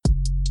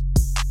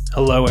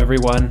Hello,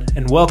 everyone,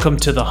 and welcome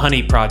to the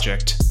Honey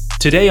Project.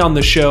 Today on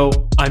the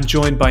show, I'm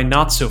joined by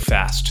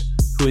Notsofast,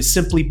 who is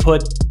simply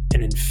put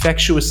an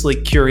infectiously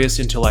curious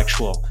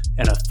intellectual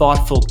and a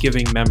thoughtful,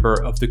 giving member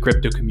of the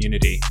crypto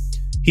community.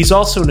 He's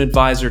also an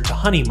advisor to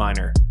Honey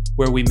Miner,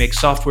 where we make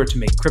software to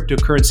make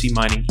cryptocurrency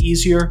mining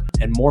easier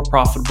and more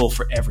profitable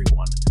for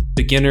everyone,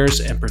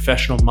 beginners and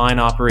professional mine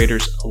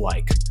operators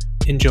alike.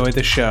 Enjoy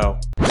the show.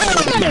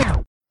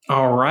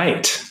 All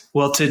right.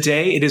 Well,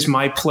 today it is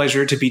my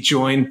pleasure to be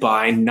joined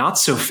by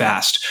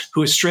Notsofast, who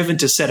has striven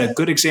to set a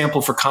good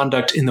example for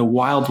conduct in the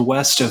wild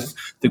west of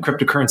the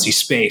cryptocurrency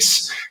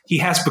space. He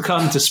has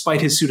become, despite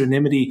his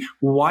pseudonymity,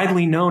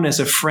 widely known as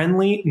a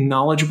friendly,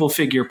 knowledgeable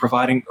figure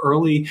providing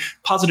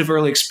positive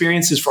early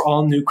experiences for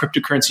all new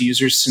cryptocurrency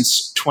users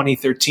since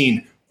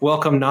 2013.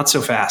 Welcome,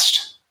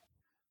 Notsofast.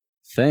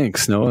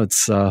 Thanks, Noah.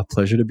 It's a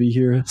pleasure to be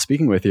here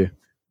speaking with you.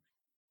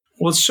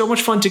 Well, it's so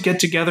much fun to get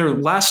together.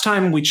 Last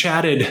time we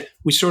chatted,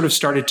 we sort of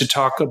started to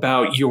talk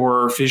about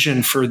your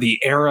vision for the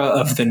era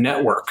of the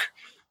network.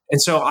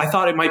 And so I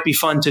thought it might be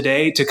fun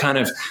today to kind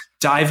of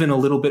dive in a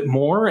little bit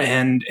more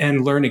and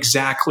learn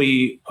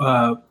exactly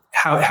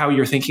how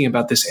you're thinking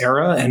about this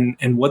era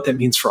and what that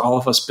means for all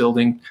of us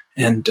building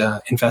and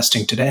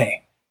investing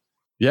today.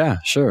 Yeah,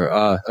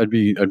 sure. I'd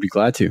be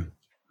glad to.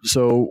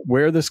 So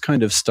where this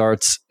kind of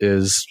starts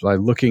is by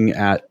looking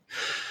at,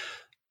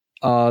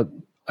 I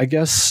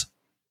guess,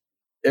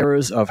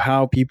 eras of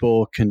how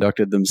people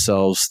conducted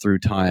themselves through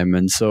time.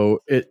 And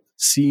so it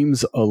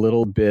seems a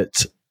little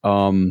bit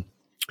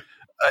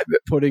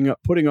putting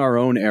our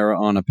own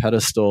era on a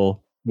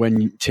pedestal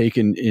when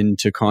taken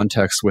into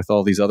context with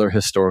all these other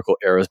historical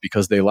eras,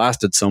 because they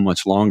lasted so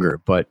much longer.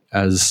 But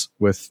as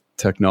with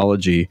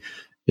technology,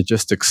 it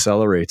just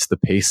accelerates the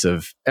pace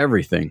of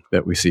everything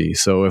that we see.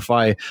 So if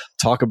I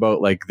talk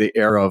about like the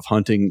era of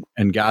hunting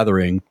and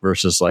gathering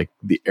versus like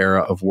the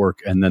era of work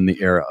and then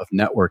the era of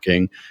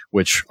networking,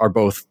 which are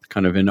both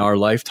kind of in our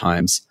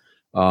lifetimes,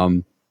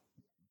 the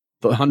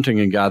hunting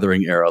and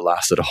gathering era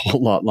lasted a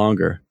whole lot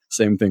longer.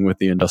 Same thing with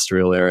the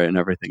industrial era and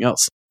everything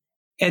else.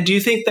 And do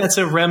you think that's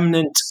a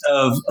remnant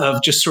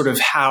of just sort of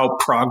how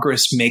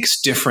progress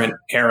makes different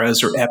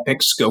eras or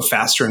epochs go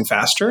faster and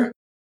faster?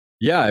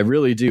 Yeah, I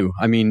really do.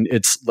 I mean,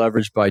 it's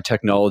leveraged by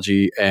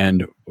technology,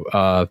 and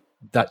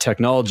that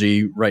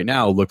technology right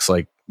now looks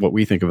like what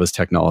we think of as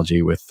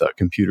technology with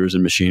computers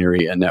and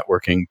machinery and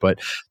networking. But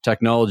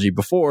technology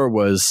before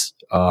was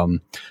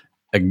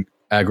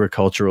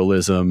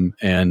agriculturalism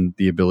and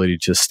the ability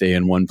to stay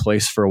in one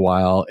place for a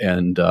while,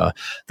 and the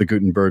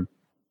Gutenberg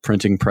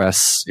printing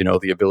press,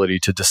 the ability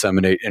to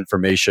disseminate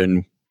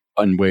information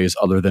in ways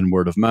other than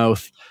word of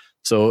mouth.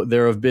 So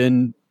there have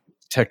been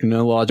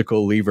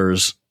technological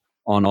levers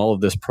on all of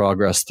this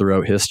progress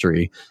throughout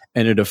history,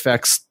 and it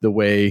affects the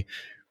way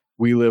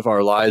we live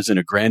our lives in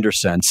a grander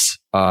sense,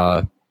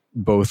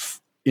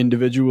 both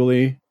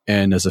individually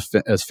and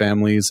as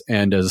families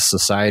and as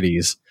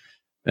societies.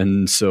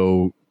 And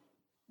so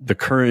the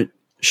current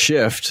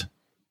shift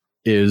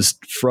is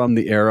from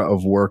the era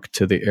of work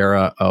to the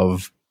era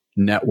of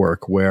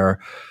network, where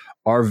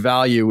our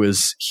value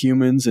as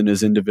humans and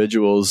as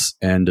individuals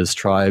and as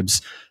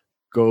tribes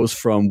goes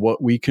from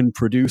what we can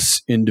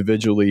produce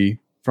individually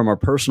from our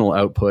personal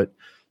output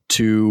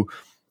to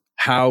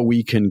how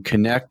we can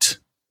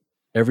connect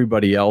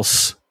everybody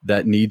else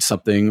that needs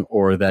something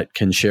or that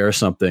can share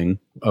something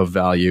of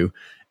value.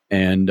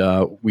 And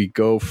we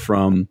go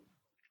from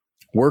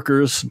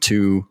workers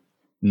to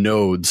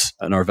nodes,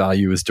 and our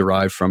value is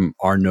derived from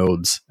our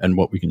nodes and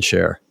what we can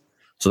share.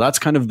 So that's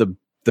kind of the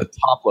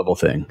top level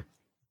thing.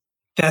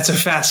 That's a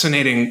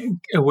fascinating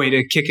way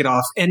to kick it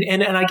off. And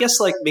I guess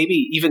like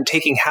maybe even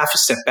taking half a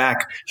step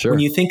back, Sure.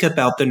 When you think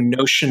about the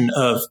notion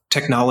of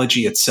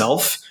technology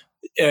itself,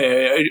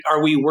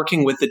 are we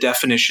working with the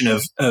definition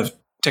of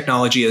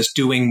technology as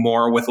doing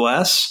more with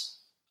less?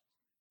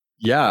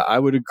 Yeah, I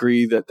would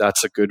agree that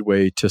that's a good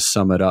way to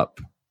sum it up.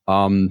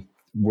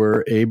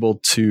 We're able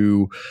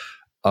to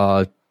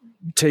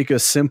take a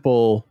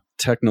simple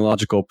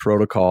technological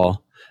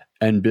protocol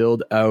and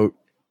build out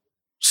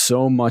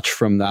so much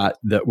from that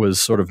was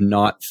sort of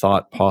not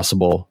thought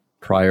possible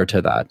prior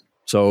to that.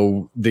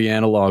 So the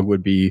analog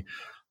would be,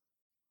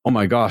 oh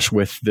my gosh,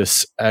 with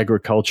this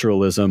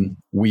agriculturalism,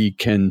 we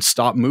can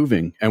stop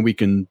moving and we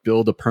can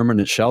build a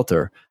permanent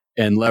shelter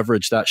and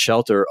leverage that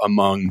shelter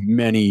among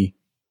many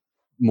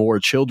more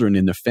children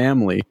in the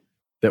family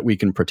that we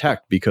can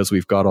protect because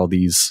we've got all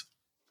these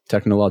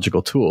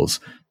technological tools.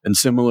 And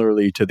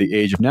similarly to the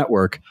age of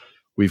network,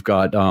 we've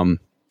got the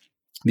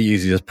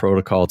easiest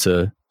protocol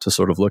to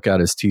sort of look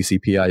at is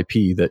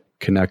TCP/IP that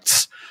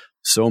connects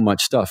so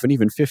much stuff. And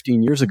even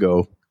 15 years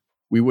ago,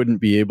 we wouldn't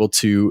be able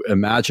to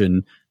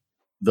imagine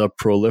the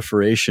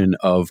proliferation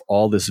of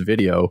all this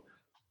video,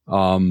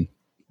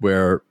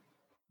 where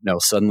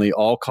suddenly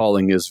all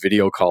calling is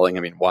video calling. I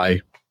mean,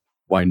 why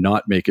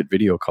not make it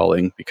video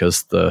calling?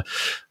 Because the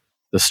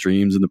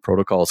streams and the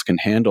protocols can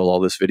handle all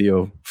this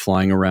video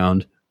flying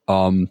around.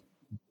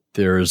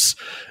 There's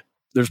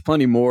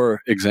plenty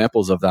more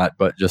examples of that,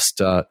 but just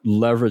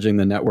leveraging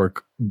the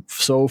network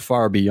so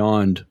far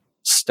beyond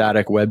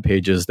static web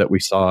pages that we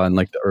saw in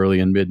like the early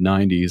and mid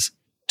 90s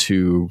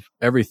to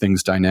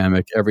everything's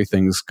dynamic,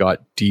 everything's got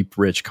deep,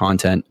 rich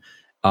content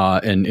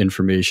and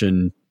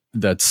information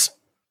that's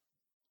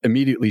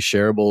immediately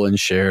shareable and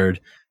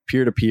shared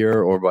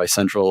peer-to-peer or by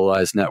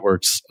centralized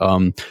networks.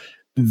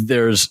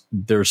 There's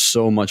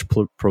so much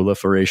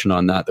proliferation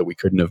on that we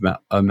couldn't have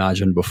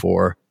imagined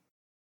before.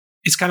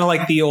 It's kind of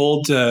like the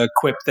old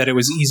quip that it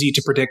was easy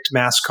to predict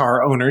mass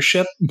car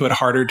ownership, but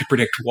harder to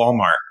predict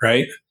Walmart,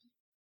 right?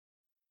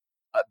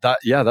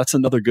 That's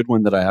another good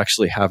one that I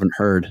actually haven't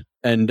heard.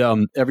 And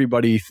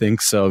everybody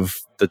thinks of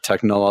the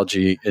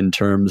technology in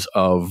terms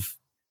of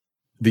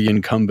the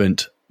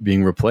incumbent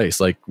being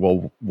replaced. Like,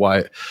 well,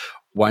 why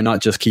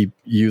not just keep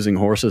using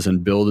horses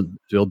and build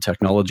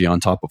technology on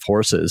top of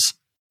horses?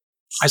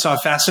 I saw a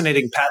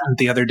fascinating patent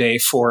the other day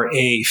for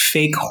a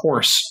fake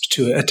horse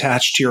to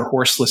attach to your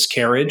horseless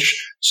carriage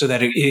so that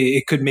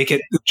it could make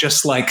it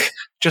just like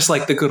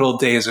the good old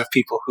days of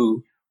people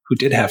who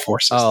did have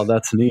horses. Oh,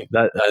 that's neat.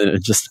 That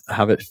just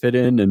have it fit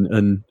in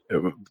and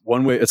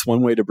it's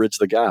one way to bridge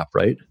the gap,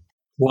 right?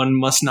 One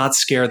must not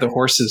scare the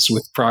horses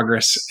with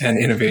progress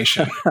and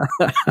innovation.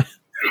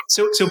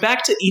 So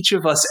back to each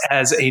of us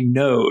as a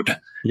node.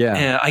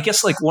 Yeah. I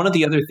guess like one of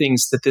the other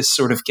things that this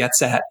sort of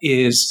gets at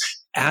is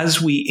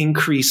as we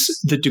increase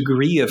the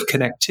degree of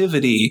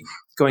connectivity,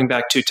 going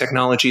back to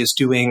technology is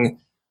doing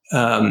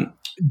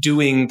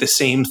the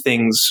same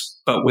things,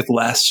 but with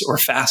less or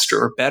faster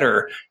or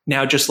better.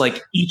 Now, just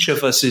like each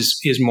of us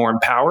is more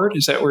empowered.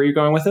 Is that where you're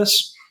going with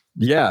this?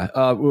 Yeah.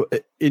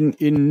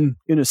 In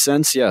a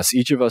sense, yes,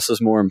 each of us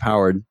is more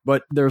empowered,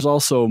 but there's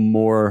also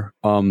more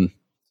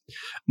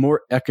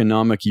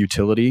economic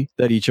utility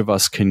that each of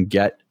us can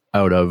get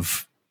out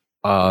of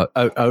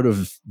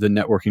the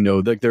networking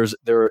node. Like there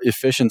are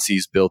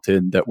efficiencies built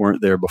in that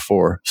weren't there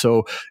before.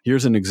 So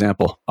here's an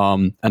example.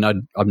 And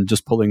I'm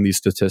just pulling these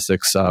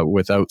statistics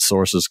without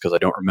sources because I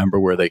don't remember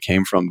where they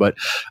came from, but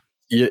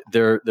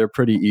they're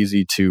pretty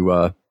easy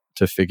to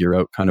figure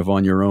out kind of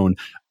on your own.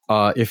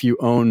 If you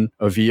own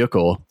a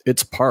vehicle,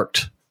 it's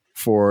parked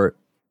for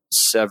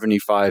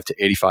 75 to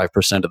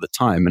 85% of the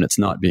time and it's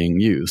not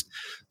being used.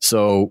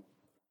 So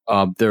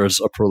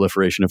there's a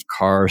proliferation of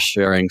car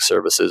sharing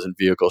services and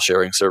vehicle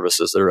sharing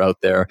services that are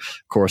out there.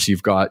 Of course,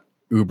 you've got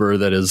Uber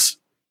that has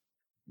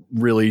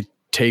really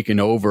taken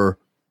over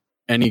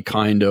any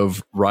kind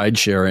of ride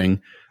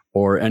sharing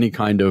or any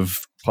kind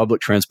of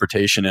public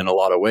transportation in a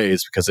lot of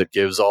ways because it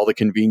gives all the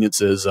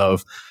conveniences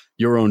of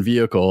your own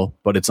vehicle,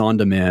 but it's on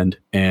demand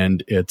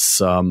and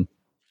it's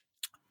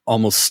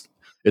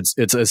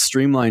it's as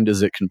streamlined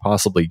as it can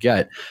possibly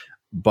get,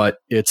 but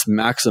it's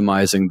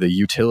maximizing the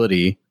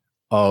utility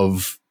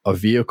of a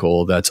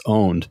vehicle that's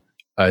owned.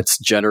 It's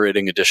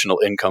generating additional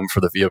income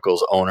for the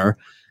vehicle's owner.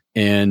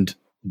 And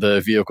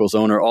the vehicle's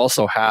owner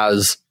also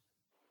has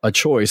a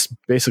choice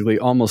basically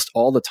almost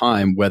all the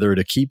time, whether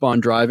to keep on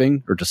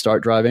driving or to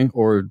start driving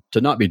or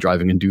to not be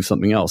driving and do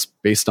something else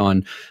based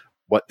on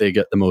what they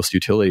get the most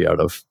utility out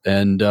of.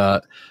 And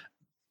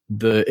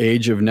the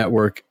age of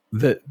network,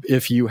 that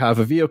if you have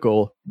a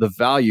vehicle, the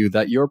value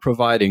that you're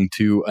providing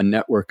to a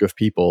network of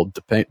people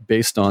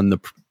based on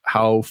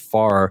how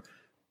far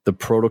the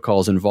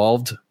protocols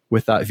involved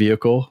with that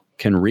vehicle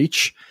can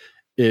reach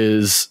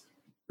is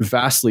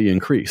vastly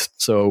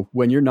increased. So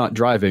when you're not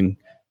driving,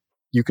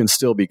 you can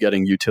still be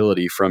getting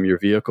utility from your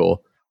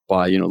vehicle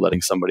by,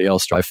 letting somebody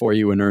else drive for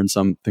you and earn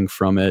something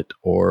from it.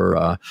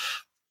 Or,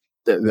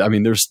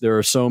 there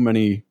are so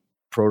many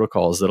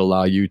protocols that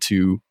allow you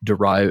to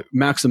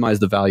maximize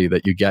the value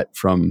that you get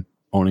from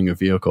owning a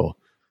vehicle.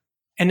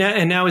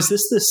 And now, is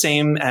this the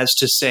same as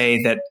to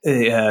say that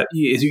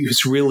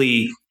it's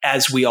really,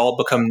 as we all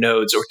become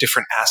nodes or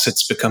different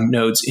assets become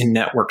nodes in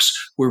networks,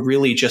 we're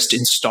really just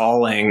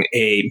installing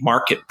a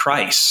market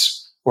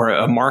price or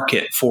a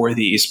market for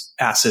these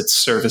assets,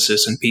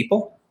 services, and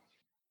people?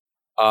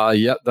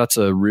 Yeah, that's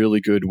a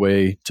really good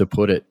way to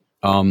put it.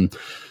 The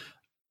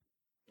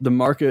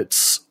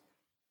markets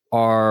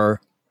are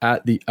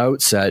at the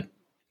outset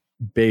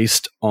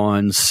based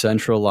on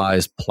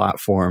centralized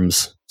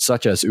platforms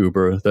such as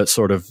Uber that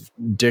sort of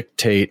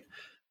dictate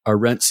a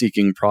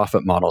rent-seeking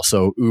profit model.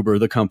 So Uber,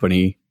 the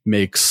company,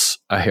 makes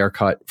a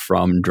haircut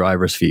from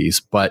driver's fees.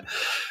 But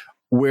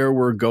where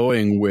we're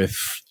going with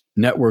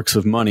networks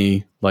of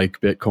money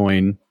like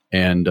Bitcoin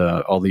and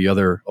all the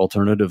other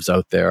alternatives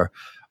out there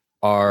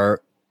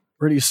are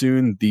pretty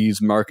soon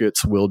these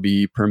markets will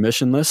be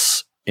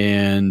permissionless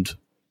and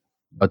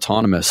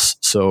autonomous.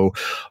 So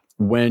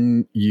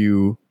when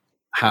you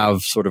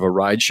have sort of a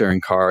ride-sharing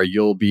car,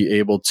 you'll be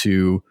able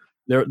to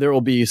there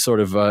will be sort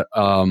of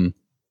a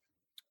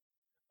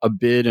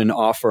bid and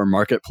offer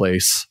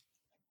marketplace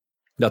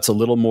that's a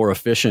little more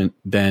efficient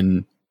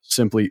than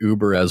simply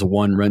Uber as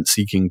one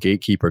rent-seeking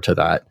gatekeeper to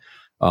that.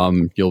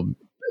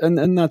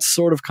 And that's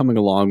sort of coming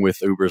along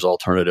with Uber's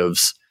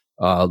alternatives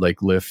like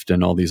Lyft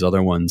and all these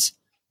other ones.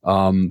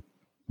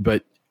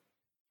 But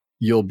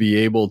you'll be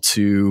able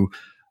to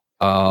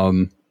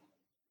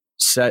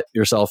set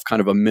yourself kind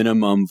of a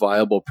minimum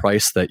viable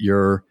price that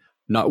you're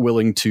not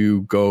willing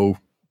to go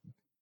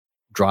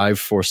drive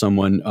for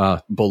someone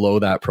below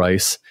that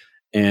price,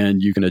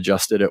 and you can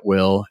adjust it at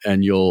will,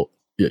 and you'll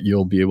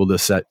be able to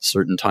set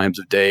certain times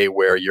of day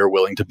where you're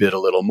willing to bid a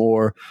little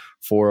more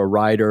for a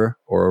rider,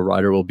 or a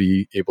rider will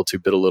be able to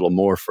bid a little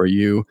more for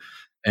you.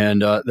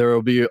 And there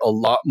will be a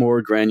lot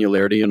more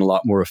granularity and a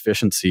lot more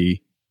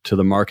efficiency to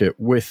the market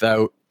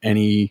without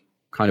any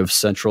kind of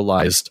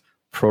centralized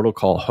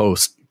protocol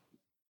host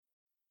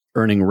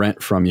earning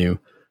rent from you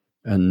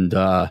and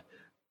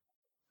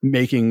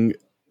making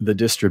the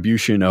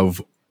distribution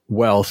of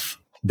wealth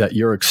that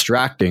you're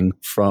extracting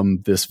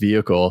from this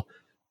vehicle,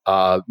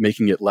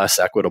 making it less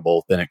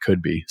equitable than it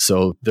could be.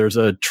 So there's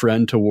a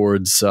trend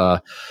towards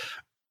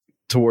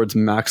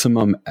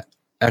maximum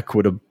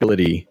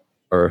equitability,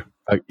 or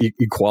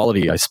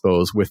equality, I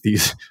suppose, with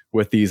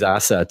these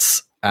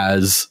assets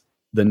as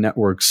the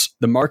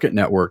market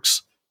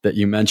networks that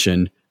you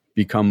mentioned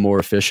become more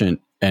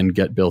efficient and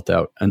get built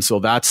out. And so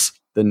that's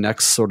the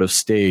next sort of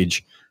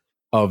stage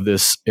of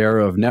this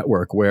era of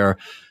network, where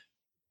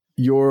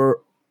your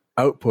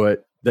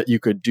output that you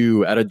could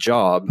do at a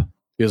job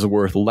is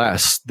worth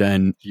less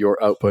than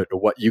your output of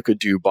what you could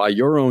do by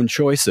your own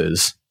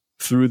choices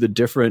through the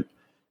different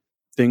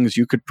things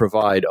you could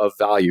provide of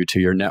value to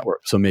your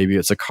network. So maybe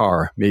it's a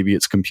car, maybe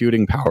it's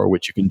computing power,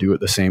 which you can do at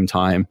the same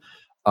time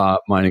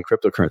mining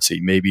cryptocurrency.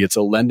 Maybe it's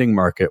a lending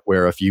market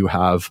where if you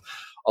have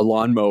a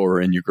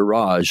lawnmower in your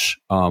garage,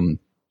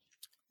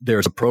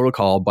 there's a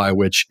protocol by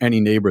which any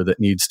neighbor that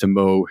needs to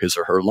mow his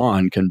or her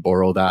lawn can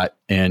borrow that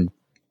and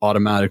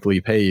automatically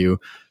pay you,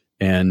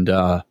 and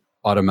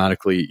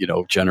automatically,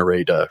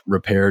 generate a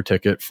repair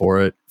ticket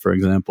for it, for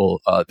example.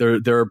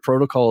 There are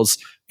protocols.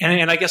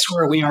 And I guess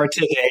where we are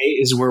today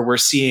is where we're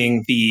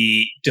seeing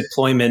the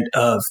deployment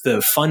of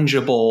the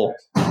fungible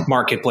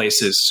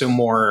marketplaces. So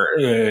more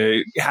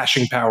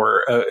hashing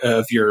power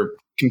of your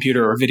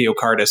computer or video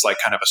card is like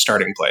kind of a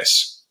starting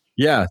place.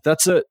 Yeah,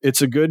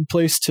 it's a good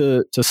place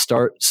to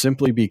start,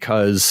 simply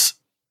because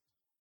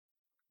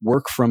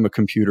work from a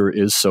computer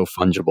is so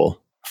fungible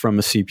from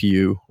a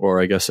CPU,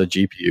 or I guess a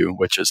GPU,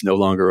 which is no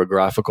longer a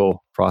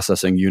graphical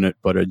processing unit,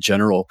 but a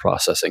general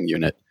processing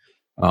unit.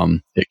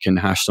 It can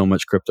hash so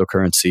much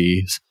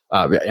cryptocurrencies,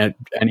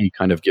 any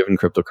kind of given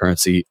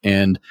cryptocurrency.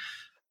 And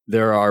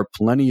there are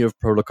plenty of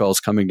protocols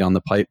coming down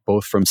the pipe,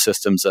 both from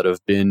systems that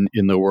have been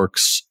in the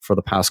works for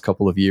the past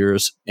couple of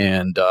years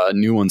and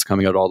new ones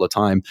coming out all the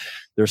time.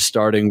 They're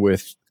starting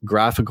with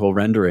graphical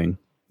rendering,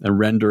 and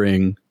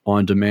rendering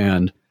on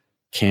demand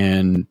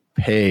can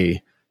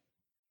pay,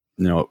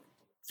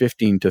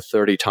 15 to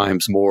 30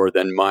 times more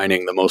than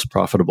mining the most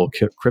profitable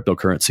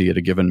cryptocurrency at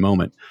a given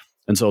moment.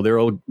 And so there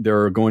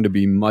are going to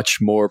be many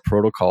more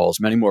protocols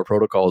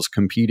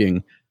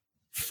competing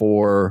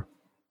for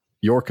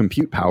your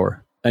compute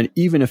power. And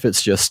even if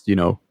it's just,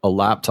 a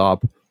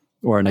laptop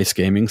or a nice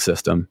gaming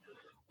system,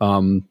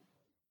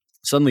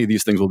 suddenly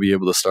these things will be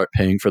able to start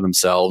paying for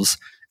themselves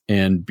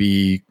and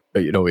be,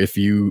 if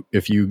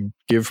you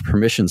give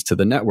permissions to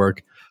the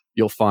network,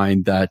 you'll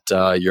find that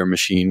your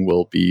machine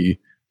will be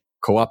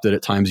co-opted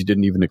at times you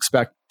didn't even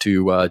expect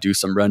to do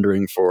some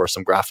rendering for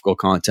some graphical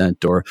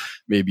content, or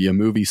maybe a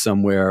movie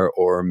somewhere,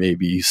 or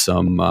maybe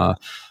some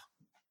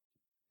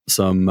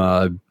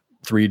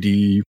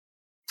 3D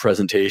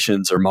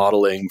presentations or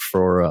modeling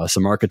for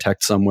some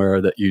architect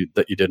somewhere that you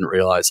didn't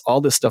realize. All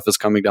this stuff is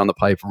coming down the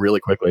pipe really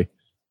quickly.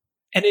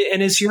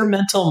 And is your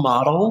mental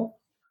model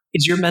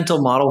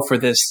for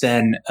this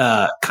then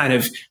kind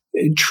of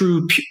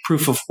true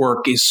proof of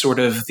work is sort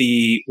of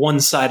the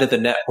one side of the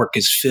network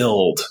is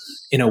filled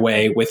in a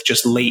way with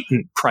just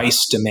latent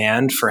price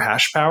demand for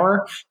hash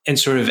power, and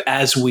sort of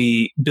as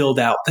we build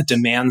out the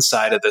demand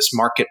side of this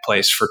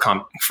marketplace for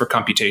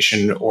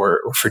computation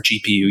or for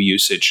GPU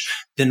usage,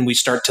 then we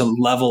start to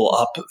level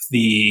up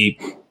the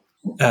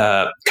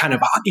kind of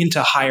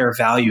into higher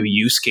value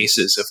use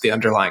cases of the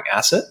underlying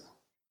asset?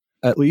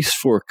 At least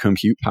for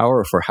compute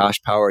power, for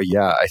hash power,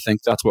 yeah, I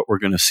think that's what we're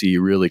going to see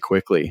really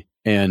quickly.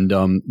 And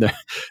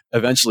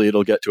eventually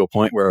it'll get to a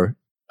point where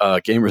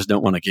gamers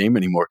don't want to game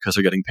anymore because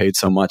they're getting paid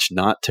so much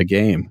not to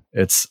game.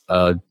 It's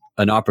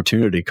an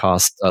opportunity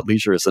cost.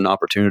 Leisure is an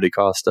opportunity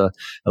cost, at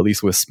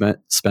least with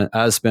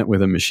spent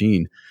with a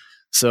machine.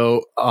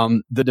 So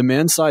the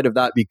demand side of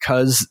that,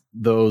 because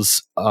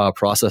those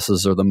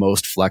processes are the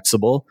most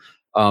flexible,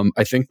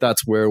 I think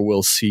that's where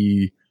we'll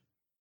see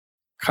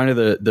kind of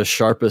the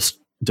sharpest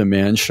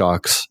demand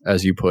shocks,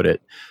 as you put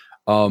it.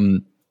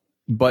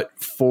 But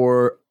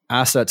for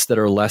assets that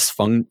are less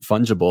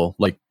fungible,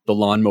 like the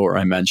lawnmower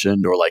I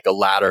mentioned, or like a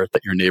ladder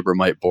that your neighbor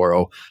might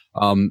borrow,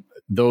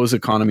 those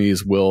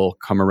economies will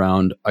come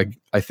around,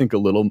 I think,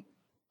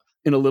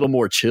 in a little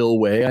more chill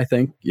way, I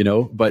think,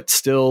 but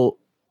still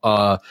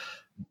the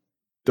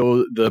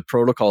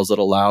protocols that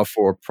allow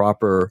for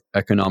proper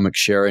economic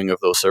sharing of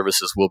those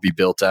services will be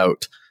built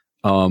out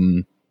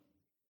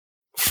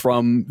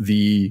from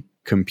the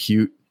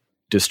compute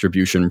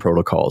distribution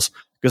protocols,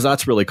 because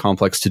that's really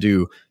complex to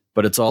do,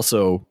 but it's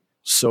also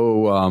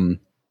so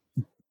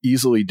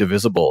easily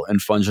divisible and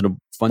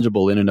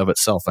fungible in and of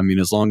itself. I mean,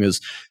 as long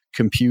as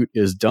compute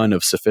is done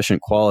of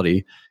sufficient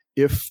quality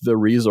if the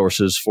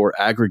resources for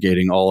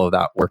aggregating all of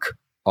that work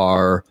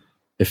are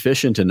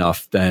efficient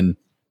enough, then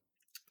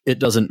it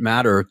doesn't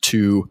matter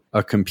to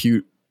a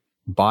compute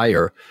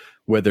buyer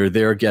whether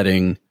they're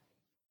getting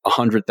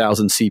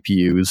 100,000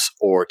 CPUs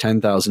or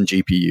 10,000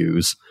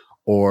 GPUs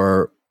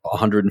or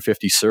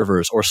 150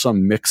 servers or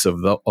some mix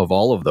of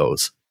all of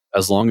those,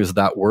 as long as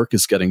that work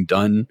is getting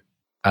done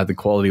at the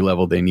quality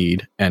level they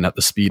need and at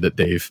the speed that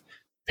they've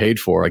paid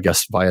for, I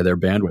guess, via their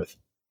bandwidth.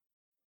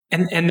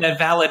 And that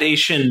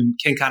validation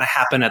can kind of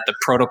happen at the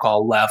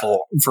protocol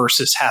level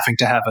versus having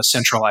to have a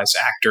centralized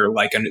actor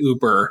like an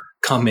Uber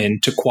come in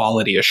to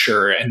quality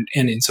assure and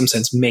in some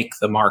sense make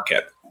the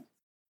market.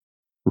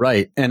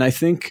 Right. And I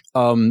think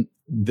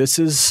this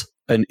is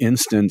an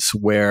instance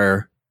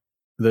where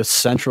the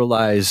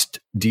centralized,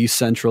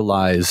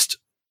 decentralized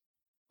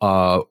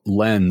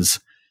lens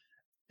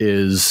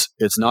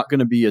it's not going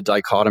to be a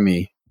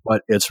dichotomy,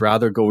 but it's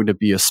rather going to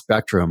be a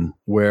spectrum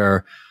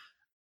where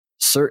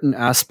certain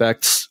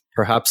aspects,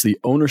 perhaps the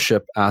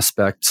ownership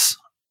aspects,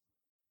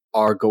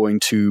 are going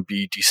to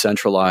be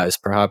decentralized,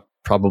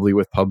 probably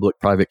with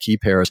public-private key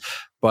pairs.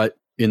 But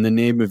in the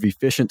name of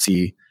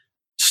efficiency,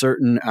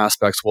 certain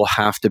aspects will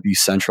have to be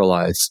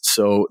centralized.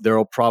 So there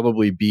will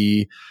probably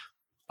be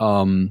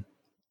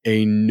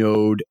a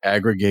node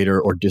aggregator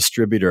or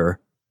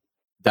distributor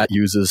that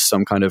uses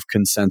some kind of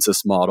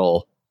consensus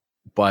model,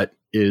 but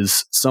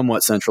is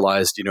somewhat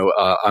centralized.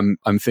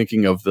 I'm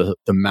thinking of the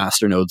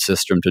master node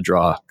system to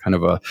draw kind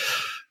of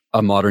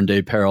a modern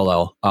day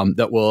parallel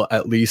that will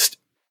at least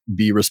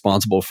be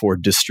responsible for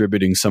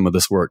distributing some of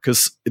this work,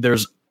 because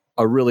there's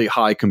a really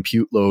high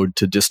compute load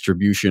to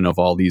distribution of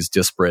all these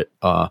disparate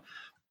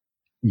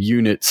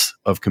units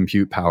of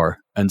compute power,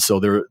 and so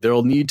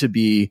there'll need to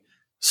be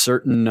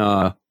certain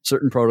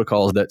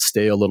protocols that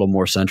stay a little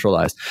more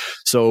centralized.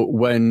 So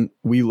when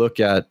we look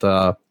at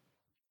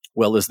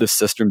is this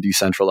system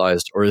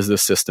decentralized or is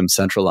this system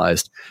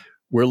centralized?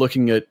 We're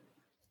looking at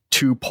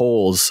two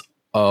poles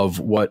of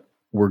what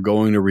we're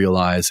going to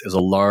realize is a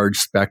large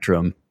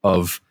spectrum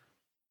of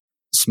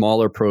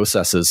smaller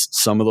processes.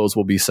 Some of those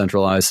will be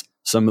centralized,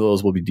 some of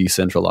those will be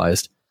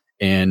decentralized.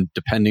 And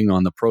depending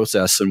on the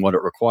process and what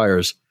it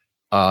requires,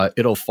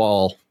 it'll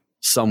fall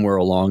somewhere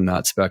along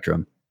that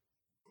spectrum.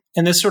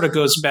 And this sort of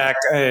goes back,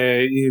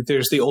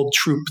 there's the old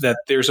trope that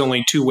there's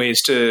only two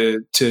ways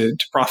to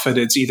profit.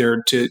 It's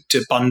either to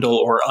bundle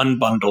or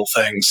unbundle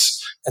things.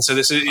 And so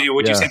this is,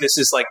 would you say this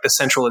is like the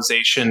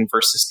centralization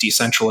versus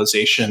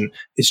decentralization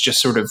is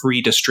just sort of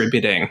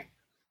redistributing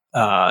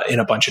in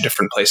a bunch of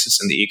different places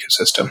in the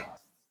ecosystem?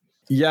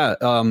 Yeah,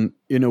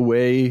 in a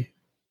way,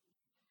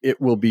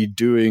 it will be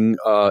doing,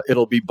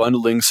 it'll be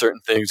bundling certain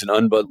things and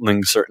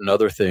unbundling certain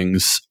other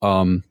things.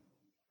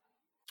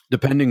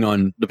 Depending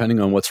on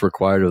what's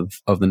required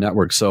of the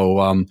network.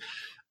 So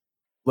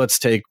let's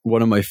take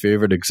one of my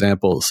favorite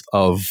examples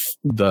of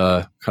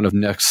the kind of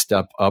next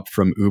step up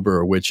from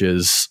Uber, which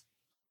is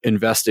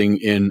investing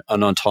in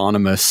an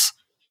autonomous,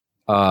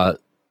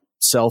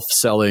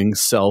 self-selling,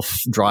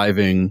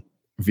 self-driving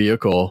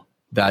vehicle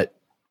that,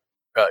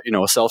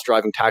 a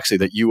self-driving taxi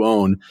that you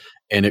own,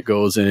 and it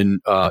goes in,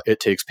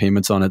 it takes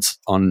payments on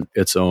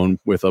its own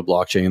with a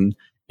blockchain,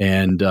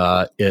 and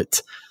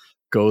it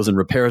goes and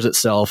repairs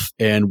itself,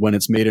 and when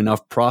it's made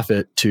enough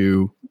profit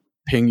to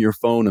ping your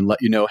phone and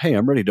let you know, hey,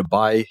 I'm ready to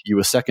buy you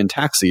a second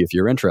taxi if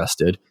you're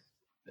interested.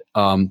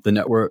 The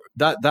network,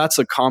 that's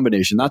a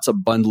combination, that's a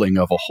bundling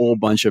of a whole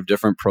bunch of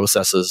different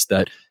processes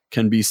that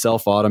can be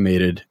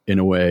self-automated in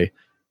a way,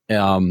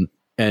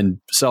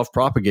 and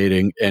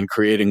self-propagating and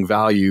creating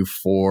value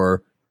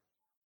for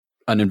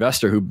an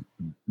investor who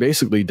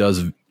basically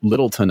does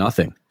little to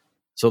nothing.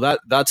 So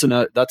that's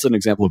an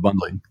example of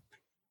bundling.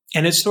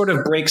 And it sort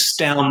of breaks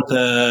down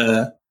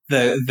the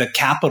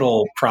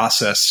capital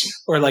process.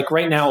 Or like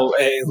right now,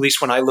 at least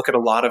when I look at a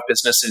lot of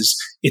businesses,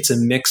 it's a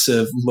mix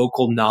of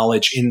local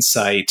knowledge,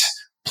 insight,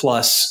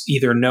 plus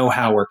either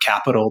know-how or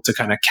capital to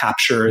kind of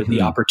capture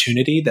the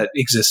opportunity that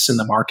exists in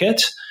the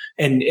market.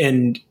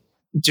 And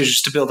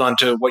just to build on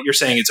to what you're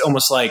saying, it's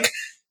almost like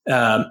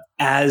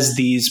as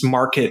these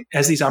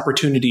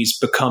opportunities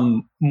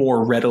become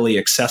more readily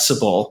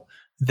accessible,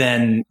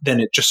 then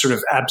it just sort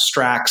of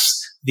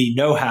abstracts the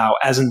know-how,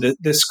 as in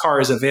this car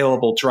is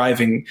available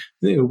driving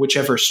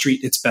whichever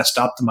street it's best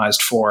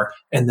optimized for,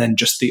 and then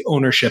just the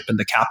ownership and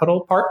the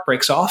capital part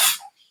breaks off.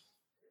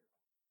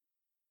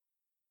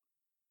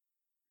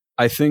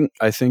 I think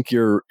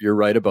you're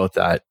right about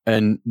that,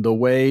 and the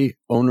way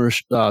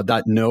owners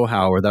that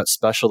know-how or that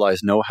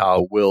specialized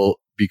know-how will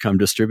become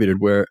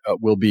distributed, where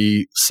will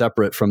be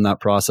separate from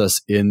that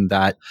process, in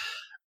that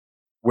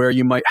where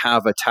you might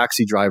have a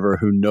taxi driver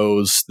who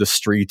knows the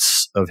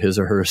streets of his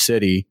or her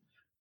city,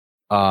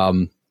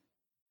 and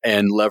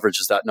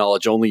leverages that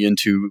knowledge only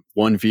into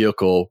one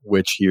vehicle,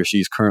 which he or she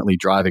is currently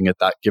driving at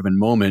that given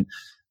moment.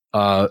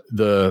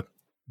 The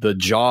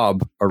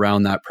job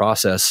around that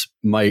process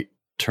might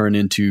turn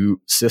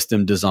into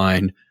system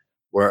design,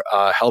 where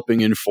helping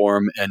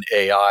inform an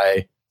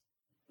AI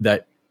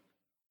that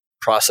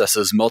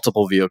processes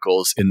multiple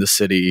vehicles in the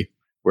city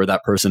where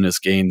that person has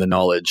gained the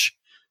knowledge.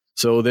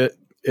 So that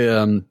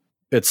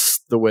it's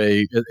the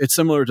way it's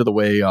similar to the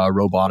way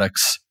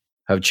robotics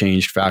have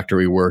changed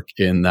factory work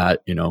in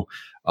that,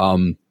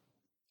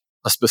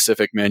 a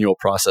specific manual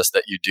process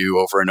that you do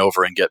over and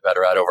over and get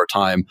better at over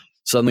time.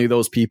 Suddenly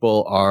those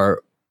people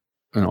are,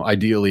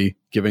 ideally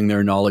giving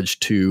their knowledge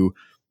to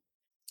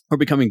or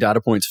becoming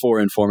data points for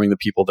informing the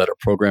people that are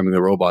programming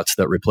the robots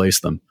that replace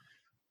them.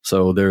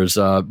 So there's,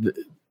 I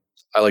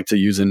like to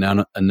use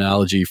an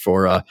analogy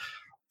for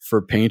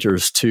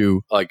painters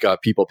too, like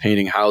people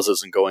painting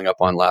houses and going up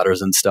on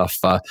ladders and stuff.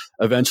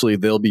 Eventually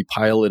they'll be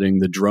piloting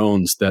the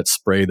drones that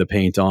spray the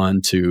paint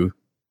onto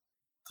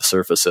the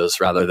surfaces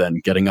rather than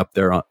getting up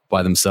there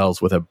by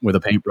themselves with a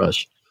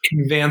paintbrush.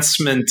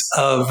 Advancement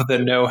of the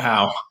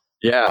know-how.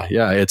 Yeah.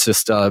 It's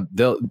just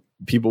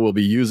people will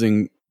be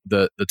using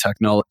the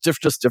technology,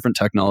 just different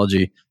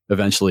technology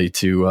eventually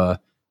to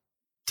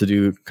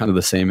do kind of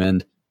the same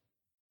end.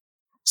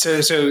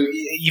 So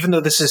even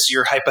though this is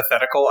your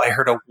hypothetical, I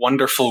heard a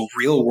wonderful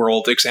real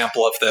world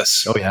example of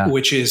this. Oh, yeah.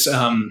 Which is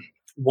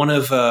one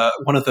of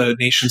the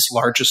nation's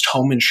largest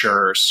home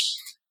insurers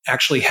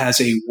actually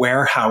has a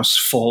warehouse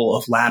full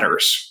of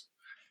ladders,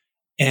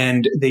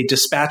 and they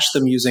dispatch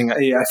them using,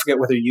 I forget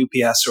whether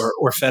UPS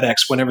or FedEx,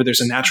 whenever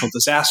there's a natural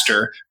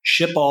disaster,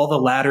 ship all the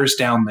ladders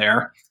down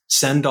there,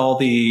 send all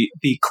the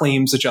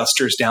claims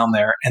adjusters down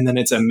there, and then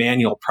it's a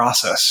manual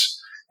process.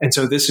 And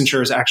so this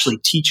insurer is actually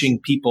teaching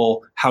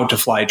people how to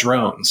fly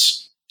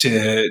drones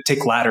to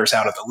take ladders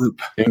out of the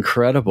loop.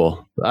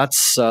 Incredible.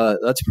 That's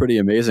pretty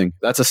amazing.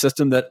 That's a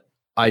system that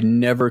I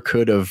never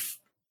could have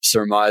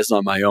surmised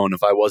on my own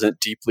if I wasn't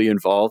deeply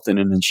involved in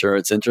an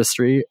insurance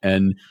industry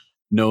and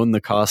known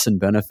the costs and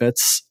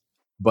benefits.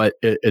 But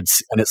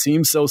it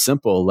seems so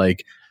simple,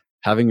 like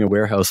having a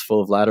warehouse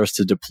full of ladders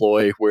to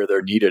deploy where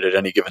they're needed at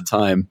any given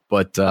time.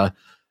 But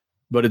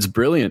it's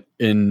brilliant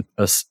in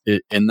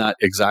that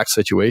exact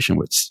situation,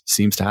 which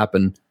seems to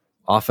happen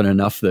often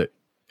enough that,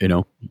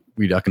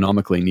 we'd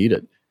economically need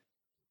it.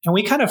 And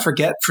we kind of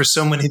forget for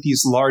so many of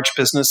these large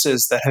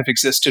businesses that have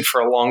existed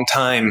for a long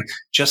time,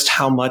 just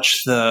how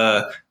much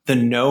the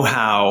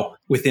know-how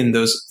within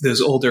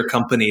those older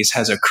companies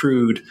has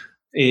accrued,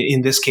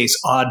 in this case,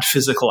 odd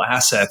physical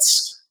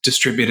assets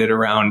distributed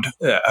around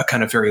a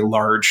kind of very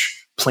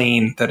large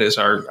plane that is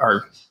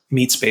our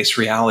meat space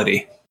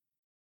reality.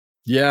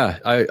 Yeah,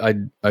 I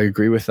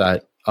agree with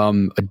that.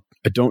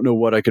 I don't know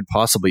what I could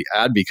possibly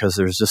add because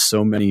there's just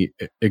so many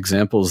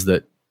examples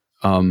that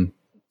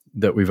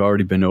we've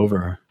already been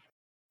over.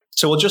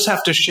 So we'll just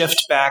have to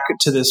shift back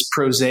to this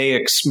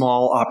prosaic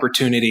small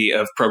opportunity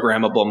of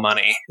programmable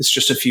money. It's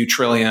just a few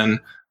trillion,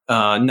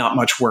 not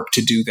much work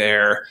to do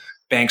there.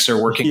 Banks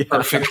are working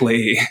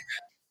perfectly.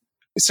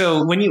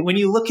 So when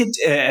you look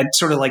at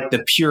sort of like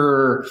the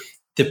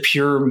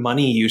pure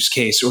money use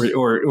case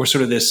or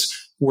sort of this,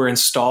 we're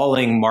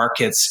installing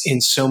markets in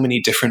so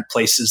many different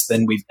places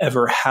than we've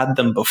ever had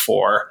them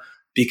before,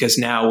 because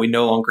now we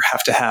no longer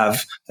have to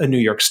have a New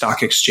York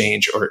Stock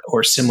Exchange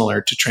or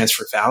similar to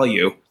transfer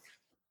value.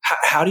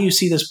 How do you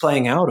see this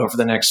playing out over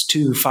the next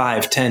 2,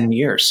 5, 10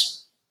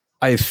 years?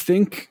 I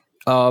think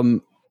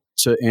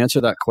to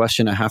answer that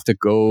question, I have to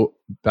go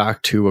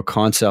back to a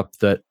concept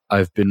that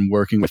I've been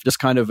working with, just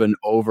kind of an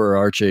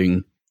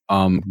overarching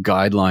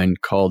guideline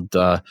called,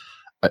 I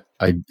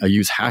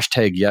use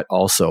 #yet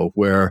also,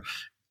 where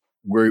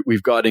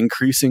we've got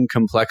increasing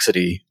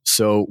complexity.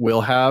 So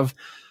we'll have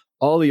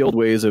all the old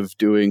ways of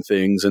doing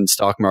things in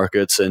stock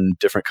markets and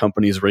different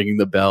companies ringing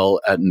the bell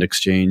at an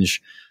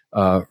exchange,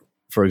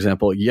 for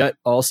example. Yet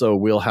also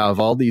we'll have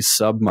all these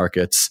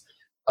sub-markets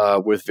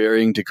with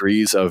varying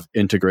degrees of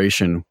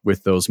integration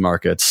with those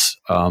markets,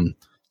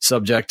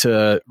 subject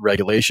to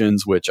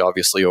regulations, which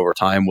obviously over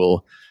time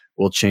will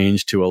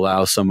change to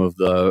allow some of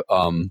the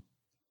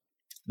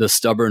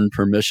stubborn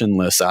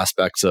permissionless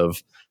aspects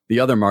of the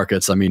other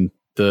markets. I mean,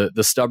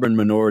 the stubborn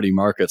minority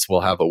markets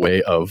will have a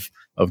way of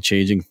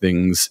changing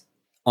things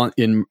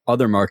in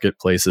other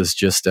marketplaces,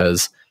 just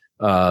as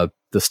the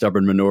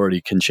stubborn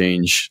minority can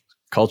change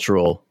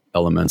cultural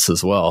elements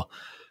as well.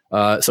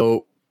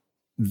 So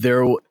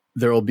there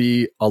will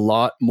be a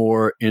lot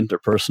more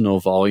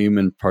interpersonal volume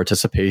and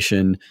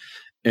participation.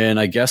 And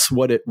I guess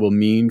what it will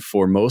mean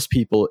for most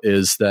people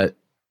is that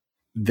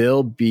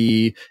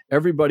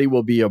everybody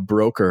will be a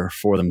broker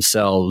for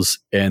themselves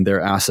and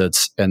their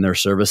assets and their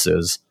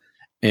services.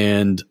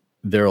 And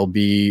there'll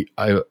be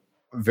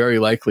very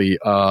likely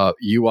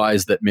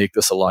UIs that make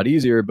this a lot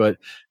easier, but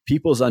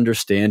people's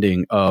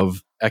understanding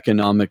of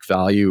economic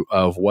value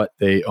of what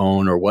they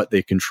own or what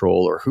they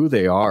control or who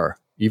they are,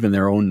 even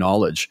their own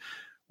knowledge,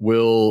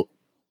 will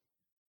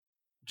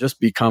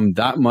just become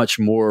that much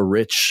more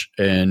rich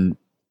and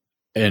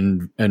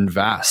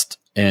vast.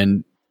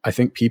 And I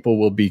think people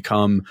will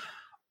become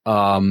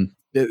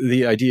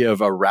the idea of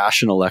a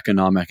rational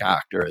economic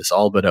actor is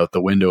all but out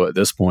the window at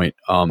this point,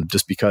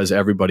 just because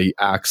everybody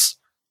acts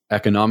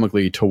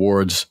economically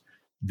towards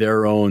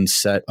their own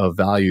set of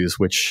values,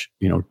 which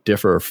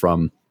differ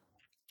from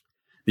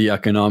the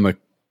economic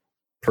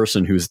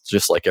person who's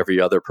just like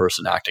every other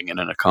person acting in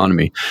an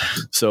economy.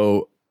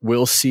 So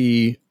we'll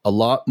see a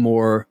lot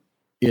more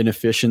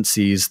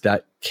inefficiencies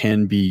that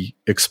can be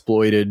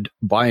exploited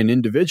by an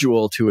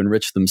individual to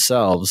enrich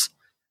themselves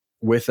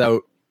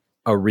without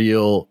a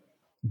real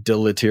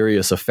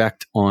deleterious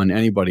effect on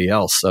anybody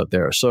else out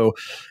there. So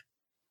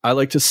I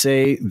like to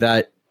say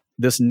that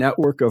this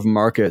network of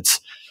markets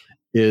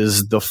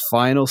is the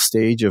final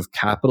stage of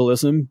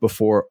capitalism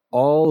before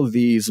all of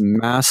these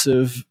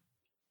massive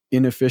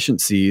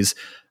inefficiencies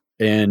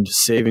and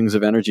savings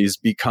of energies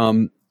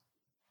become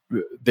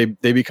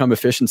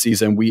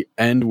efficiencies, and we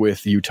end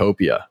with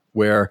utopia,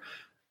 where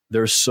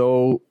there's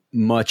so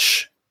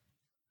much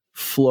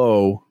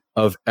flow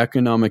of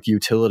economic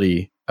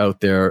utility out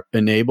there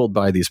enabled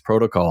by these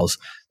protocols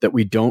that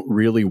we don't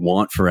really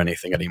want for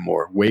anything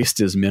anymore.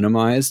 Waste is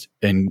minimized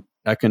and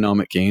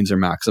economic gains are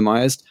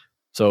maximized.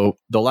 So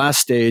the last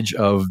stage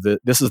of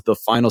this is the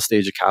final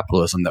stage of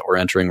capitalism that we're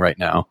entering right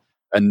now.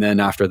 And then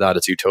after that,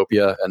 it's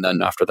utopia. And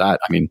then after that,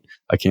 I mean,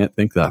 I can't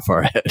think that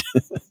far ahead.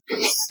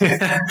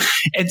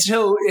 and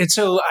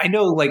so I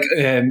know, like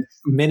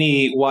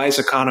many wise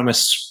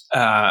economists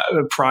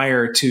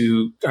prior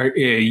to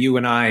you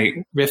and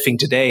I riffing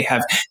today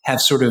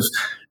have sort of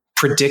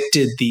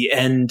predicted the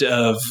end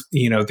of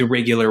the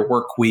regular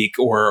work week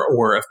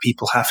or of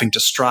people having to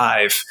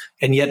strive,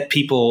 and yet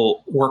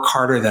people work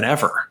harder than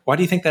ever. Why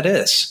do you think that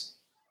is?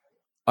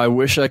 I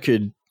wish I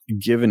could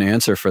give an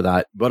answer for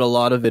that, but a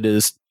lot of it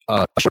is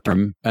short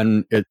term.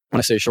 And when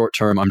I say short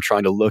term, I'm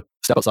trying to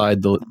step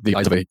outside the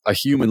eyes of a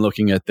human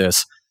looking at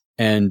this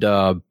and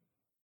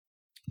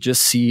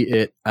just see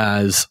it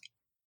as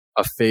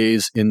a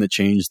phase in the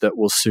change that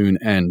will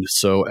soon end.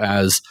 So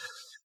as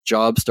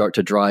jobs start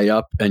to dry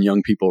up and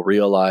young people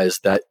realize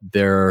that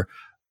their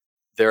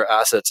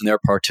assets and their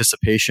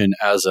participation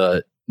as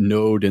a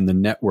node in the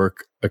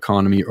network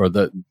economy, or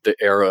the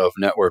era of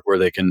network where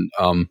they can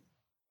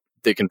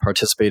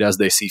participate as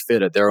they see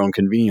fit at their own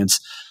convenience,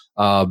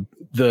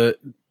 the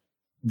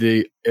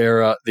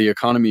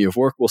economy of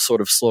work will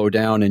sort of slow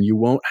down, and you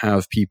won't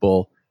have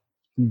people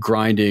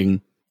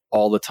grinding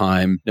all the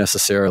time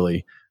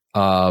necessarily.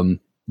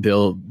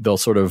 They'll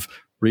sort of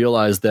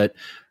realize that,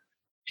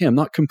 hey, I'm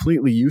not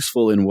completely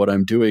useful in what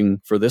I'm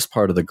doing for this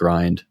part of the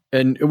grind.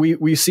 And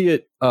we see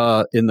it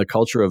in the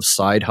culture of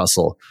side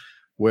hustle,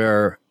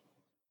 where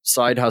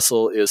side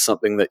hustle is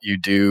something that you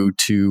do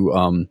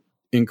to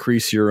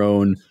increase your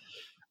own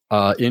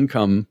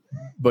income,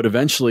 but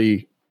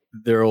eventually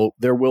there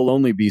will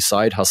only be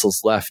side hustles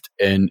left,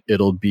 and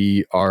it'll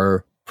be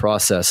our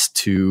process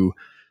to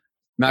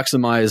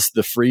maximize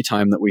the free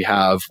time that we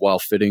have while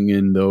fitting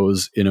in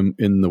those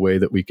in the way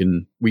that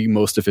we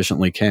most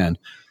efficiently can.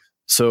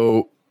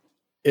 So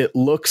it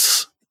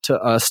looks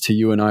to us, to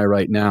you and I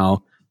right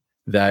now,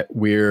 that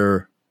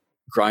we're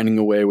grinding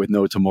away with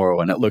no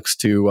tomorrow. And it looks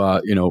to,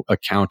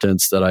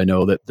 accountants that I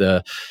know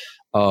that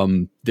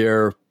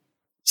they're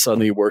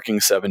suddenly working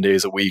 7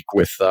 days a week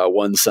with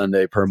one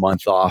Sunday per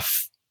month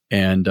off.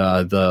 And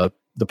the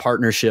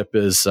partnership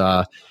is,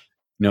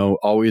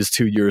 always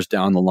 2 years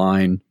down the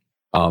line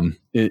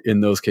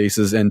in those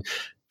cases. And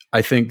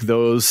I think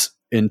those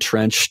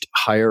entrenched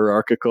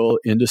hierarchical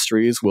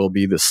industries will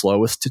be the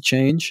slowest to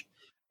change.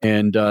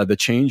 And the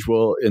change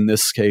will, in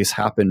this case,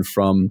 happen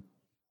from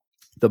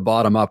the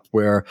bottom up,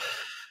 where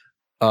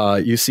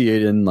you see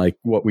it in like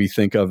what we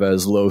think of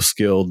as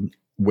low-skilled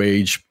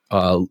wage,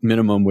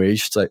 minimum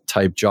wage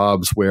type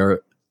jobs,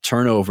 where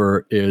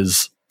turnover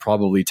is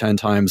probably 10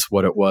 times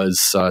what it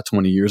was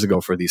 20 years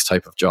ago for these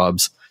type of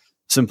jobs,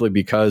 simply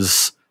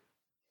because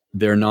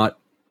they're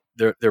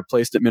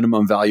placed at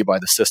minimum value by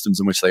the systems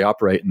in which they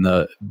operate and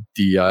the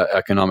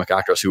economic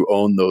actors who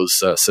own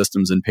those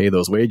systems and pay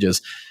those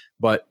wages.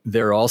 But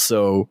they're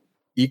also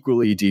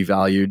equally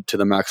devalued to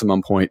the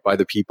maximum point by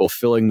the people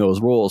filling those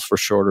roles for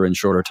shorter and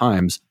shorter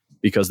times,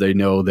 because they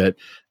know that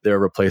they're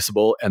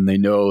replaceable, and they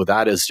know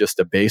that is just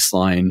a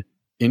baseline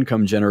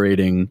income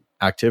generating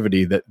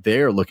activity that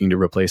they're looking to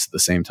replace at the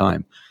same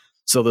time.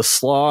 So the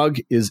slog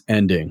is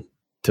ending,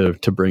 to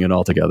bring it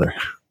all together.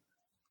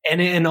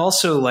 And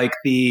also, like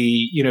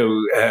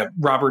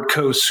Robert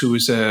Coase, who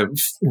is a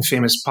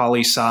famous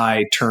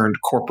poli-sci turned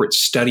corporate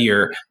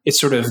studier, it's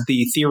sort of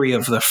the theory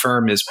of the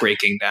firm is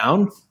breaking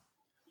down,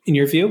 in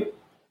your view?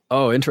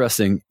 Oh,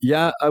 interesting.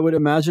 Yeah, I would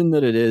imagine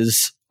that it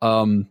is.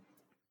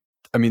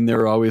 There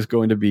are always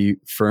going to be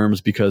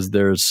firms, because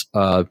there's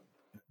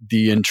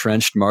the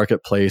entrenched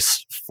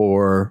marketplace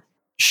for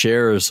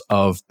shares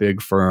of big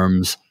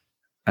firms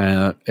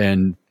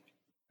and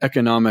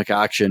economic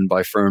action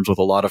by firms with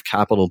a lot of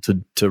capital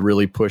to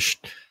really push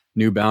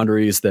new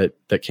boundaries that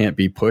can't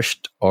be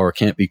pushed or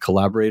can't be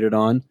collaborated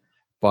on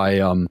by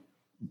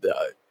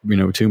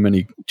too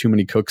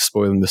many cooks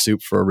spoiling the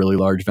soup for a really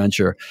large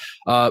venture.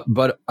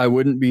 But I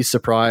wouldn't be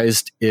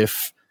surprised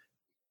if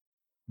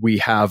we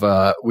have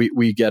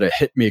we get a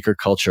hitmaker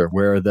culture,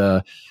 where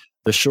the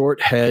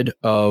short head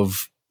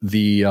of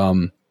the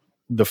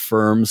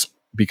firms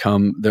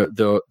become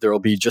there'll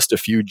be just a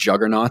few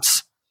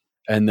juggernauts,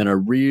 and then a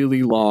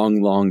really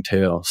long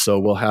tail. So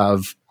we'll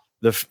have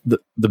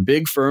the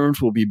big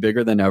firms will be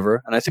bigger than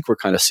ever, and I think we're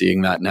kind of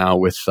seeing that now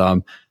with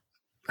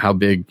how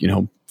big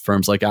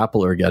firms like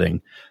Apple are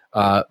getting.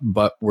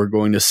 But we're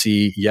going to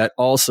see yet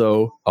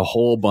also a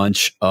whole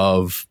bunch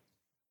of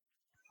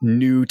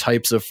new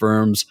types of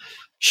firms.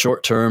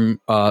 Short term,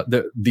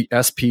 the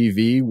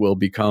SPV will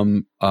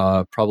become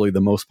probably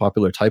the most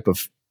popular type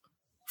of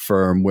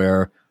firm,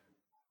 where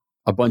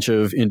a bunch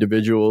of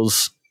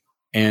individuals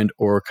and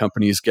or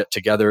companies get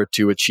together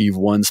to achieve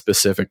one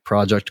specific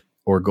project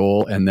or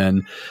goal, and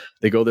then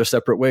they go their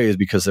separate ways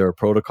because there are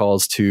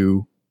protocols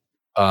to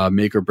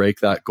make or break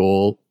that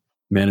goal,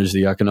 manage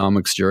the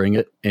economics during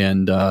it,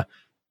 and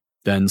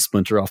then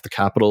splinter off the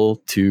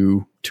capital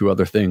to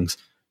other things.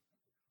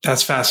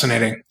 That's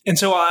fascinating. And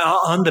so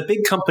on the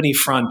big company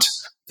front,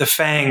 the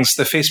FANGs,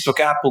 the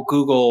Facebook, Apple,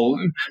 Google,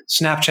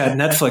 Snapchat,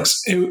 Netflix,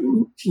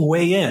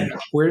 weigh in.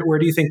 Where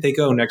do you think they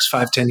go next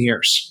 5-10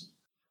 years?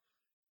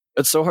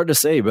 It's so hard to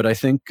say, but I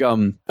think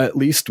at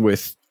least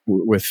with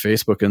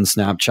Facebook and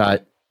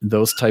Snapchat,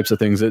 those types of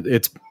things,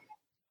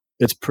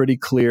 it's pretty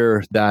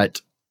clear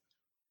that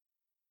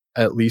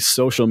at least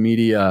social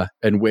media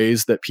and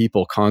ways that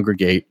people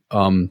congregate,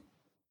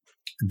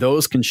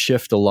 those can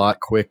shift a lot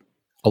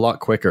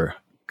quicker,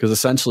 because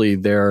essentially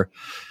they're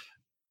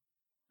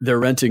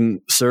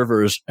renting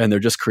servers and they're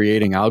just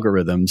creating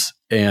algorithms,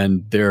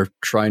 and they're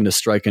trying to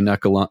strike an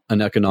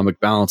economic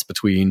balance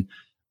between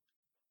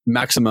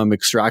maximum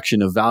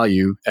extraction of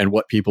value and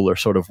what people are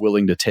sort of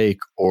willing to take,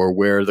 or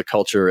where the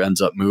culture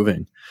ends up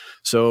moving.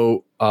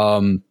 So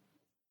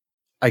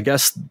I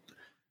guess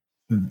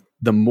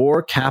the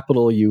more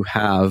capital you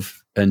have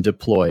and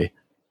deploy,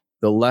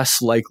 the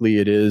less likely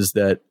it is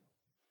that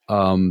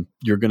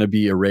you're going to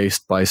be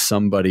erased by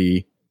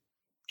somebody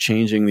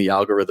changing the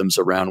algorithms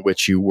around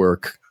which you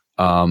work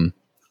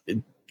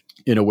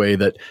in a way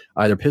that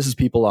either pisses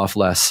people off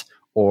less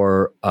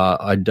or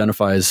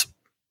identifies,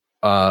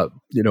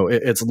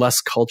 it's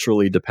less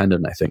culturally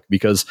dependent, I think,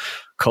 because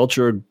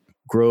culture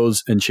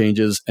grows and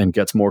changes and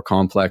gets more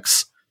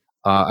complex,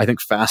 I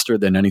think, faster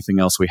than anything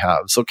else we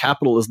have. So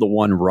capital is the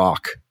one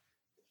rock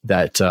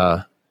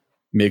that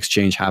makes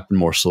change happen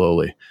more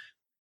slowly.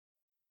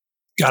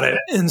 Got it.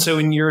 And so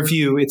in your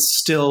view, it's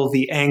still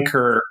the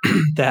anchor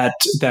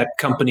that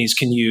companies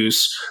can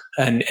use,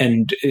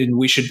 and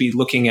we should be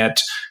looking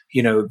at,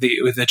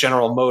 the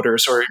General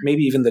Motors or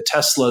maybe even the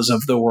Teslas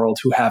of the world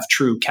who have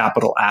true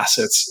capital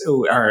assets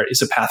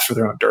is a path for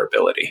their own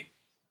durability.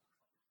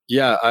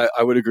 Yeah,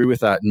 I would agree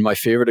with that. And my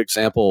favorite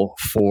example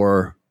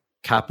for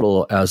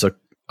capital as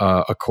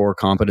a core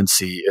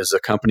competency is a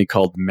company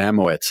called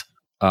Mammoet.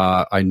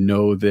 I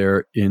know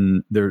they're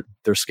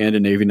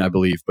Scandinavian, I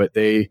believe, but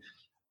they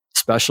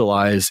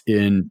specialize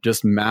in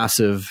just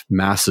massive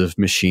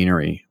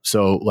machinery.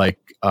 So like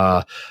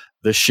the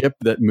ship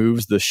that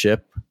moves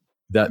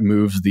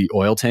the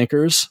oil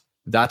tankers,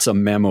 that's a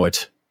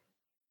Mammoet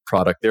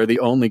product. They're the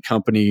only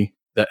company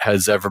that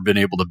has ever been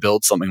able to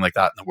build something like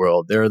that in the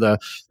world. They're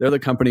the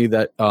company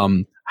that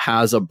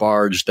has a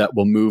barge that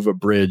will move a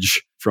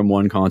bridge from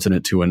one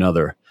continent to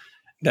another.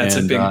 That's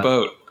a big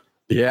boat.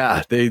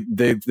 Yeah, they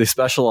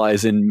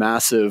specialize in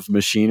massive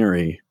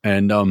machinery,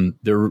 and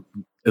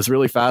it's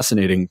really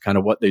fascinating kind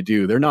of what they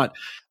do. They're not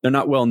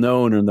well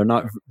known, and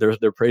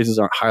their praises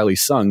aren't highly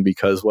sung,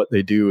 because what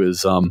they do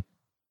is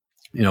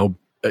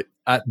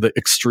at the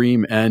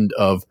extreme end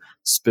of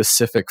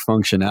specific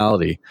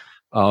functionality.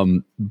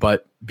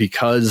 But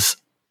because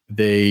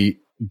they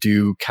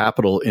do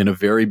capital in a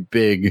very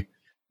big,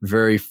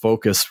 very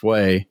focused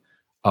way,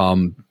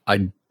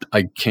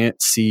 I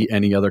can't see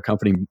any other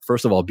company,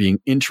 first of all, being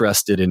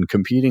interested in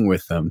competing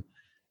with them.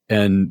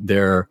 And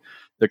their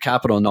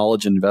capital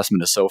knowledge and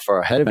investment is so far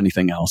ahead of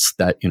anything else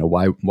that,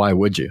 why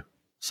would you?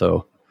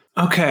 So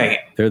okay,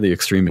 they're the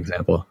extreme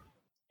example.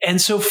 And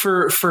so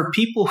for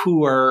people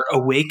who are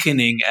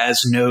awakening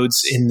as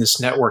nodes in this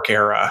network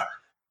era,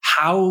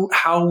 how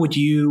would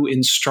you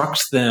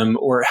instruct them,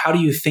 or how do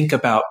you think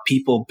about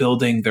people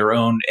building their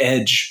own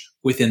edge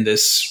within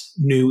this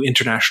new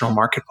international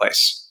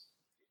marketplace?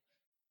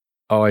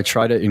 Oh, I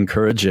try to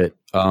encourage it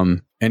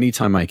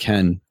anytime I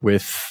can,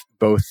 with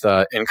both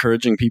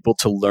encouraging people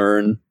to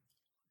learn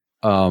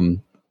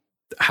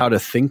how to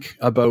think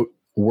about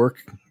work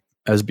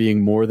as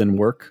being more than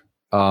work,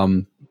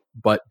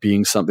 but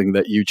being something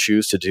that you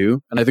choose to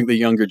do. And I think the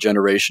younger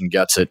generation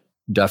gets it,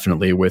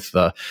 definitely, with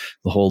the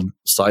whole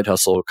side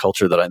hustle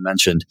culture that I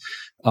mentioned.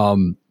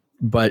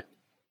 But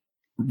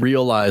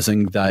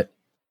realizing that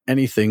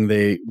anything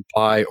they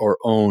buy or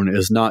own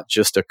is not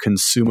just a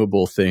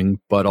consumable thing,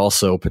 but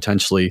also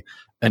potentially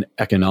an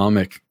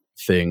economic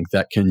thing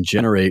that can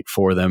generate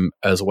for them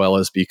as well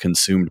as be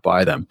consumed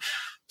by them.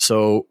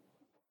 So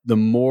the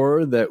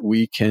more that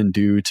we can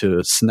do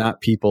to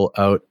snap people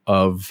out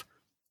of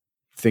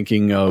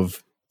thinking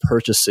of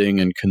purchasing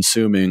and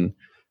consuming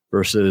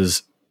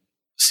versus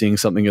seeing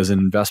something as an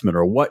investment,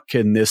 or what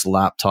can this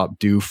laptop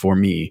do for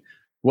me?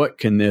 What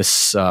can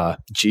this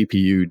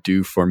GPU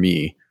do for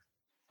me?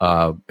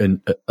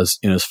 In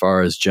as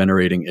far as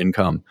generating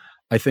income,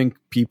 I think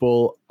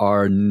people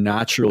are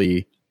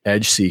naturally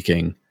edge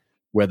seeking,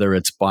 whether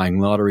it's buying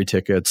lottery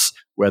tickets,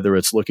 whether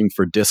it's looking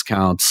for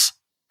discounts,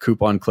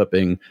 coupon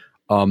clipping.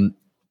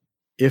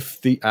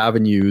 If the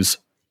avenues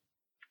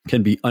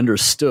can be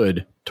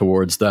understood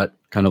towards that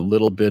kind of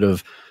little bit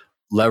of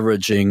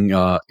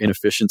leveraging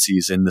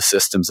inefficiencies in the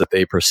systems that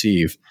they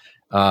perceive.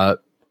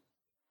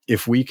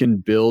 If we can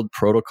build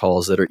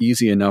protocols that are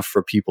easy enough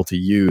for people to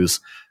use,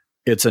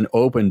 it's an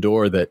open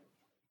door that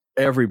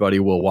everybody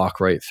will walk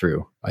right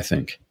through, I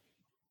think.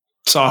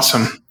 It's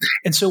awesome.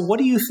 And so what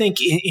do you think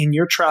in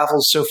your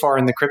travels so far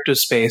in the crypto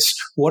space,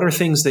 what are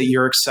things that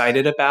you're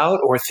excited about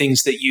or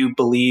things that you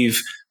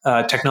believe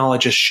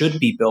technologists should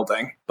be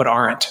building but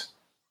aren't?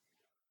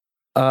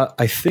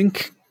 I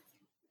think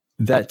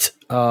that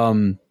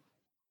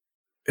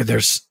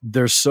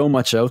there's so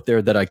much out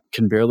there that I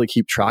can barely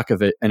keep track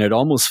of it. And it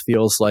almost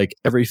feels like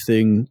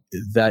everything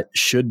that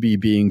should be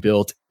being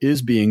built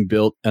is being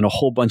built and a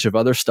whole bunch of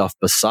other stuff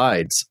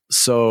besides.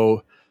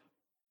 So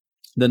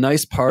the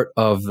nice part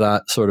of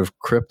that sort of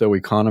crypto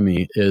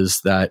economy is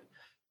that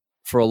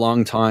for a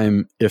long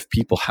time, if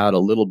people had a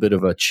little bit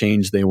of a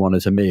change they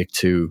wanted to make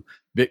to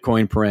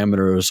Bitcoin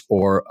parameters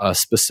or a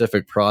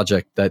specific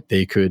project that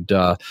they could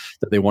that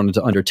they wanted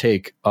to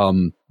undertake,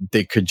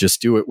 they could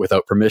just do it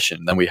without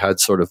permission. Then we had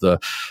sort of the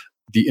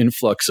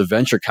influx of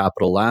venture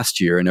capital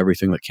last year and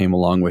everything that came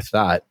along with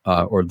that,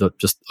 or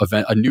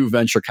a new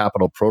venture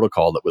capital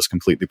protocol that was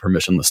completely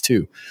permissionless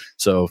too.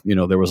 So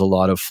there was a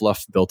lot of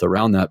fluff built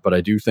around that, but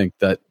I do think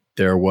that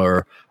there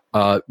were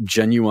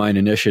genuine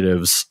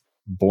initiatives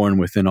born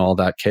within all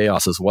that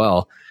chaos as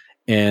well.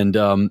 And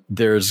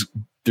there's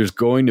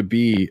going to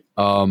be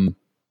an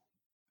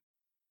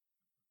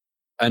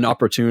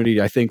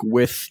opportunity, I think,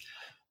 with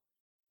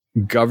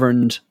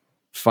governed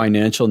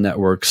financial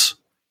networks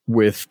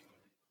with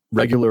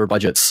regular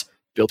budgets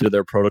built into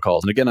their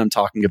protocols. And again, I'm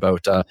talking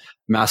about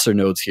master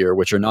nodes here,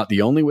 which are not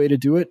the only way to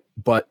do it,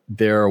 but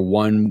they're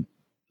one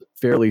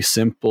fairly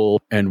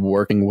simple and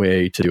working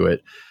way to do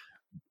it.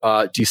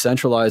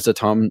 Decentralized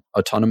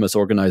autonomous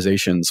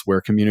organizations where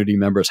community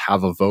members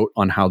have a vote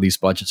on how these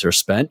budgets are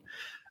spent.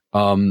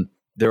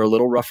 They're a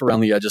little rough around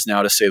the edges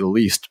now, to say the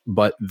least,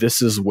 but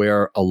this is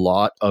where a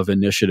lot of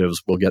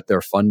initiatives will get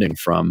their funding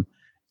from.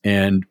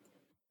 And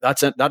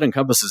that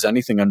encompasses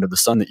anything under the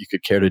sun that you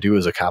could care to do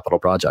as a capital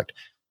project.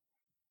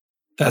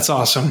 That's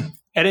awesome.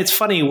 And it's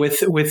funny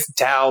with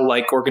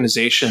DAO-like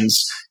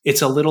organizations,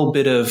 it's a little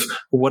bit of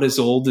what is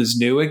old is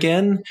new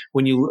again.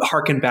 When you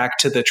harken back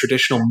to the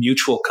traditional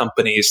mutual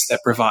companies that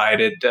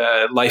provided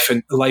life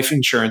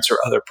insurance or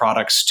other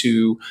products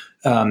to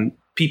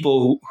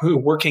people who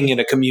are working in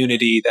a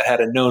community that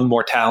had a known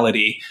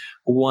mortality,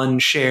 one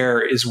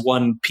share is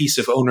one piece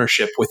of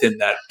ownership within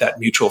that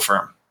mutual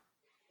firm.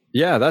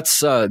 Yeah,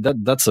 that's a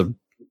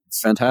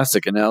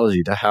fantastic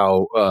analogy to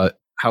how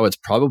it's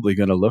probably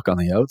going to look on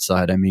the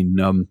outside. I mean,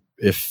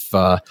 if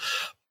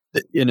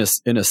in a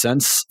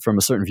sense, from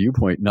a certain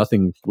viewpoint,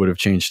 nothing would have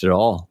changed at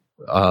all,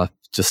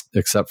 just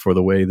except for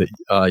the way that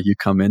you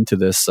come into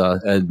this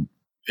and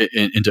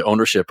into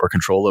ownership or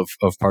control of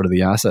part of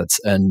the assets.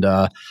 And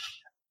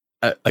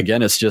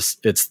again, it's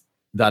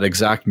that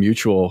exact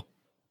mutual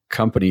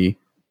company,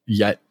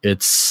 yet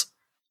it's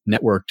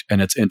networked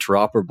and it's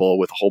interoperable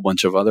with a whole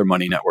bunch of other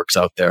money networks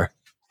out there.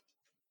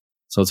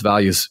 So its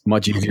value is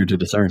much easier to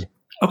discern.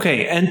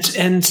 Okay, and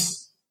to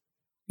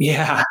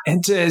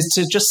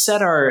just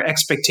set our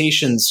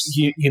expectations,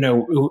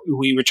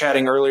 we were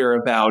chatting earlier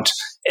about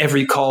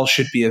every call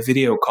should be a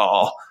video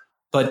call,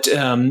 but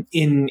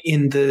in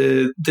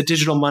the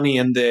digital money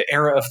and the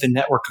era of the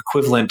network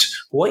equivalent,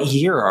 what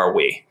year are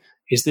we?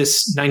 Is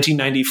this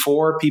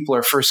 1994? People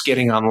are first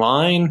getting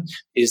online.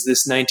 Is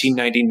this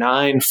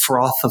 1999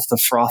 froth of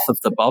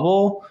the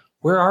bubble?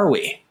 Where are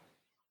we?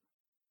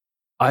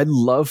 I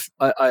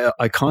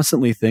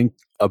constantly think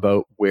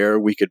about where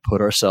we could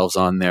put ourselves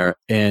on there,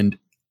 and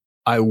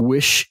I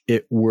wish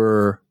it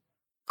were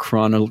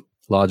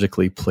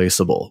chronologically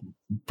placeable.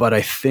 But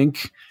I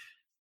think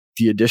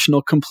the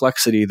additional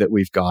complexity that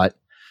we've got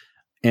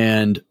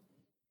and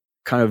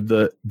kind of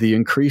the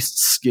increased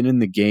skin in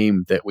the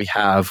game that we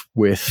have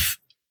with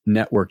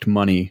networked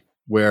money,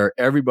 where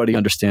everybody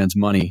understands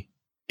money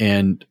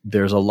and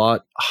there's a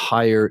lot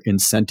higher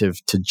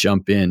incentive to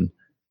jump in.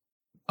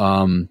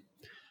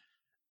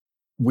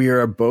 We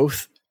are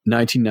both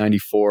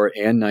 1994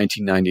 and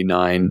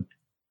 1999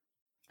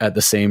 at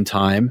the same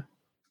time,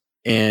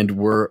 and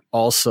we're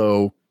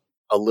also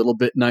a little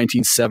bit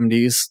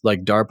 1970s,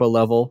 like DARPA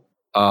level,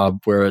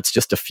 where it's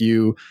just a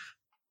few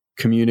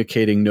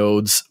communicating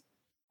nodes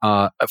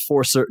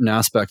for certain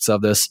aspects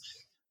of this.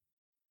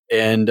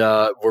 And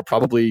we're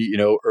probably,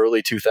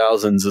 early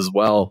 2000s as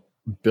well,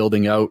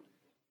 building out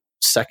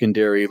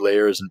secondary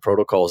layers and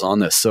protocols on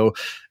this. So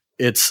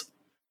it's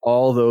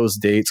all those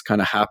dates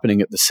kind of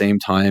happening at the same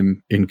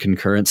time in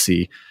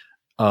concurrency.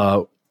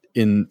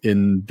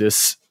 In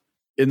this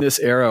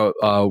era,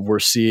 we're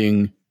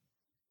seeing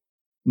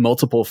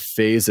multiple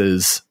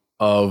phases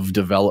of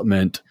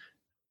development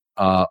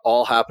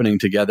all happening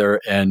together,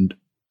 and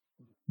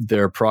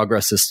their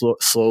progress is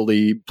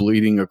slowly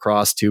bleeding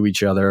across to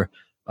each other.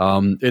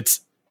 It's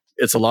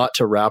a lot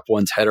to wrap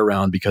one's head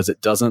around, because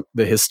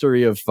the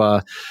history of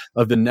the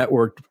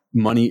networked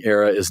money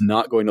era is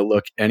not going to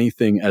look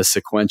anything as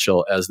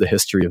sequential as the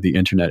history of the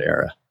internet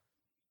era.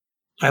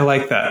 I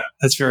like that.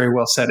 That's very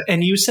well said.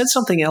 And you said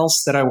something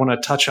else that I want to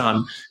touch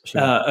on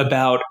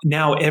about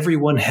now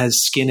everyone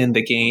has skin in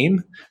the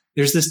game.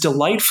 There's this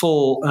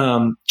delightful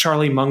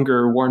Charlie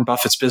Munger, Warren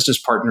Buffett's business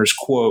partner's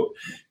quote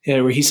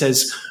where he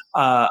says,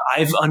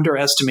 I've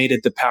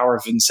underestimated the power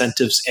of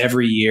incentives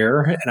every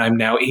year, and I'm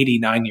now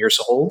 89 years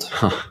old,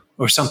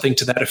 or something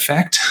to that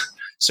effect.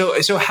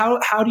 So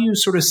how do you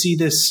sort of see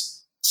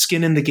this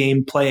skin in the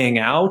game playing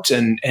out,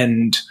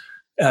 and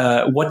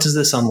what does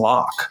this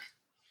unlock?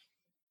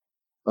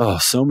 Oh,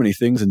 so many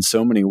things in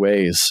so many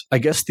ways. I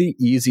guess the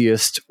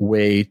easiest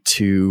way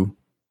to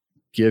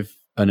give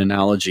an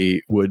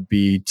analogy would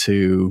be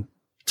to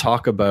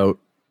talk about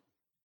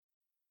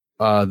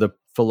the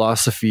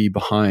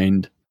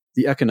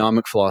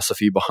economic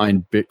philosophy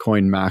behind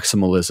Bitcoin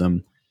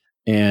maximalism,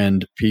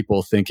 and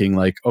people thinking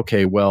like,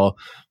 okay, well,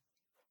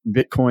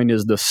 Bitcoin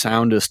is the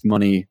soundest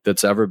money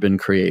that's ever been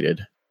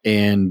created,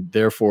 and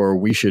therefore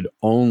we should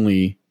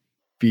only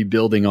be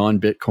building on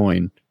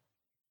Bitcoin.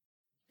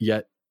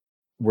 Yet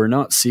we're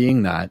not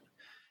seeing that.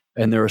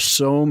 And there are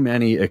so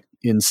many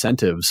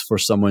incentives for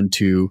someone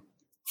to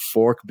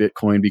fork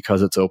Bitcoin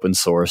because it's open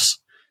source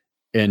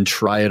and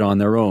try it on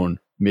their own.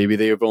 Maybe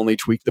they have only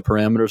tweaked the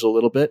parameters a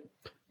little bit.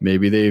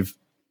 Maybe they've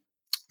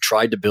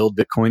tried to build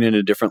Bitcoin in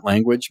a different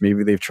language.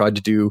 Maybe they've tried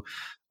to do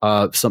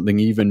something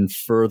even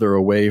further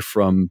away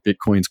from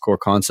Bitcoin's core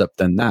concept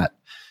than that.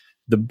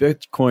 The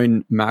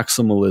Bitcoin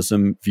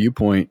maximalism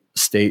viewpoint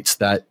states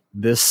that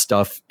this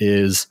stuff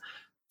is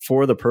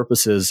for the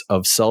purposes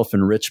of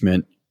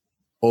self-enrichment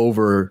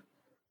over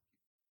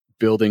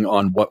building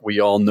on what we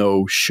all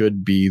know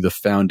should be the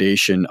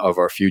foundation of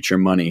our future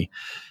money.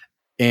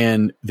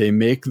 And they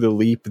make the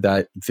leap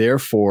that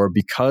therefore,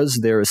 because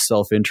there is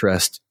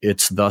self-interest,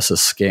 it's thus a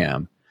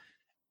scam.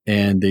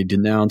 And they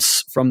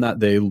denounce from that,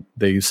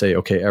 they say,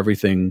 okay,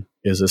 everything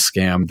is a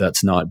scam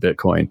that's not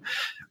Bitcoin.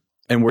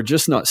 And we're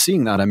just not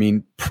seeing that. I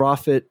mean,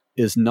 profit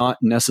is not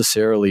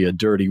necessarily a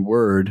dirty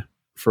word,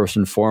 first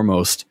and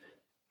foremost.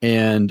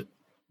 And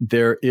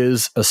there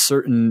is a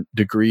certain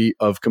degree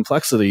of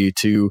complexity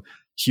to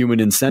human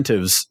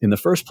incentives in the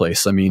first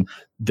place. I mean,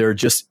 there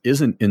just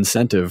isn't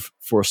incentive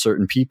for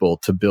certain people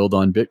to build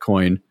on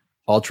Bitcoin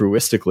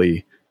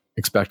altruistically,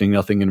 expecting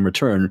nothing in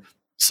return.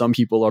 Some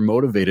people are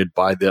motivated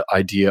by the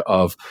idea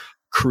of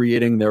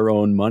creating their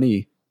own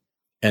money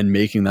and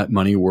making that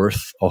money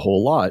worth a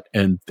whole lot,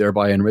 and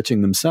thereby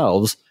enriching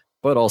themselves,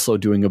 but also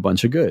doing a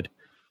bunch of good.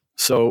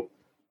 So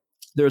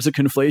there's a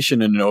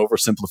conflation and an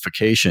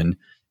oversimplification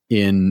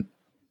in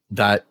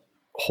that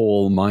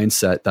whole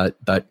mindset,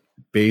 that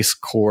base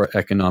core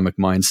economic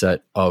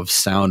mindset of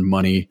sound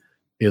money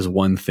is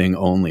one thing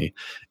only.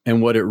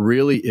 And what it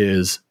really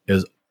is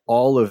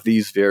all of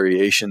these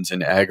variations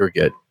in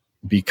aggregate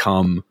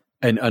become,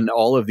 and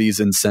all of these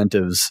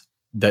incentives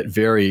that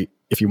vary,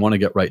 if you want to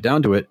get right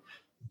down to it,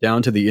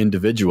 down to the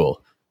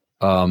individual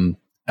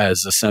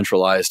as a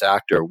centralized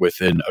actor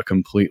within a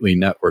completely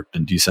networked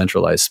and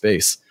decentralized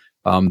space.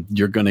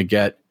 You're going to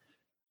get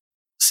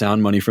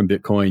sound money from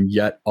Bitcoin,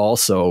 yet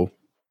also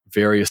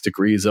various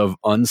degrees of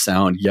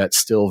unsound, yet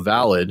still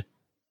valid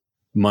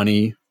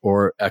money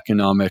or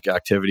economic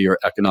activity or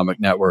economic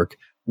network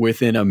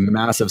within a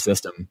massive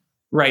system.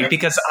 Right,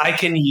 because I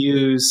can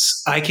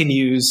use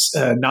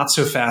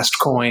Notsofast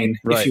coin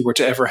if you were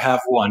to ever have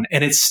one,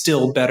 and it's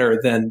still better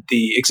than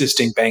the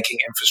existing banking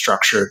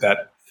infrastructure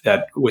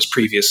that was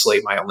previously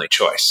my only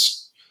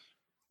choice.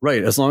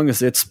 Right, as long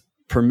as it's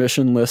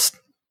permissionless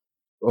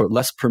or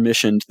less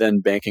permissioned than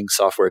banking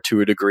software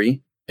to a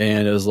degree,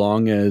 and as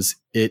long as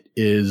it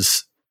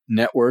is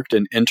networked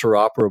and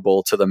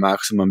interoperable to the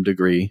maximum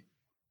degree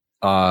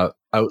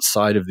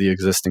outside of the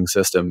existing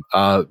system.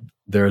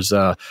 There's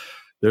a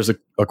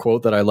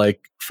quote that I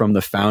like from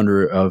the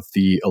founder of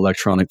the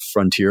Electronic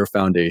Frontier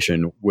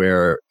Foundation,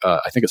 where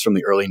I think it's from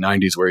the early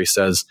 90s, where he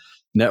says,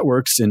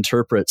 networks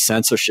interpret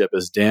censorship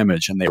as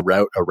damage and they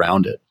route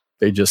around it.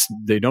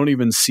 They don't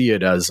even see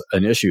it as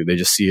an issue. They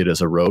just see it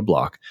as a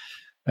roadblock.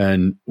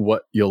 And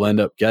what you'll end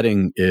up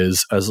getting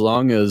is, as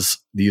long as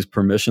these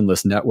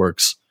permissionless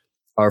networks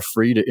are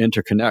free to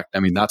interconnect, I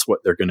mean, that's what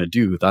they're going to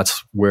do.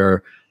 That's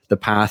where the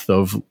path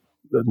of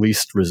at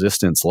least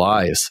resistance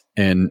lies.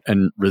 And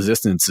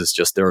resistance is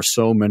just, there are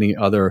so many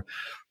other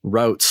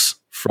routes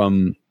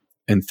from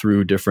and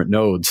through different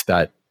nodes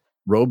that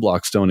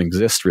roadblocks don't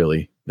exist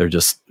really. They're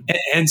just.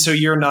 And so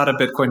you're not a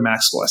Bitcoin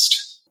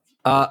maximalist.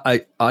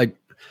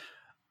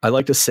 I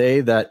like to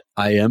say that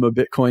I am a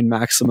Bitcoin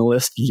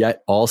maximalist,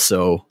 yet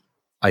also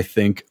I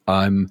think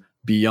I'm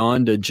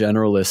beyond a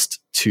generalist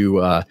to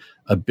a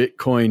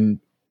Bitcoin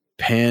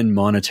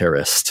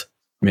pan-monetarist,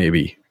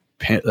 maybe.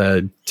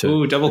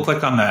 Double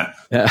click on that.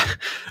 Yeah,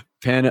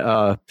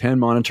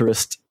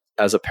 pan-monetarist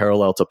as a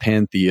parallel to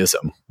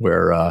pantheism,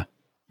 where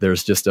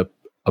there's just a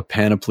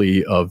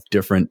panoply of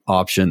different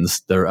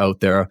options that are out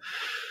there,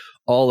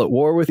 all at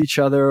war with each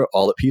other,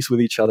 all at peace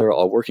with each other,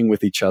 all working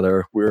with each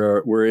other.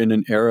 We're in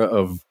an era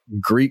of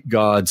Greek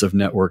gods of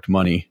networked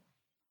money,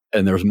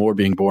 and there's more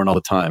being born all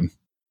the time.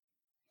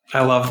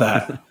 I love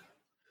that.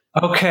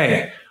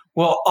 Okay.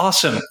 Well,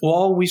 awesome.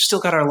 Well, we've still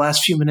got our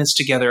last few minutes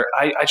together.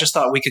 I just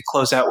thought we could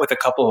close out with a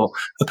couple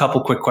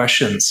quick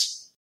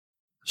questions.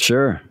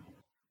 Sure.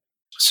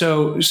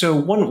 So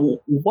one,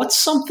 what's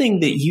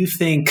something that you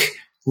think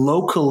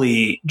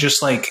locally,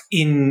 just like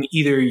in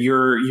either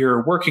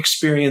your work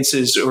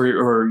experiences or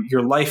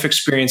your life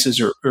experiences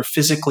or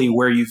physically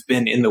where you've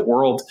been in the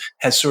world,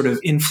 has sort of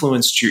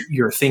influenced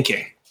your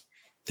thinking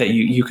that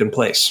you can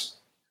place?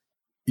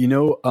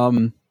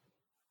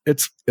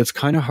 It's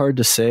kind of hard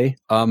to say.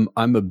 I'm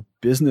a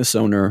business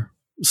owner,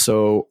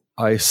 so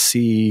I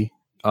see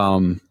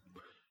the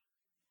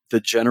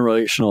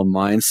generational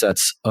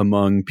mindsets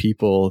among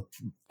people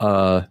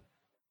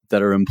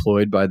that are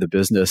employed by the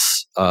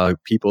business,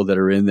 people that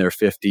are in their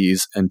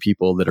 50s and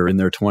people that are in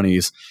their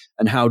 20s,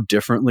 and how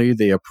differently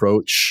they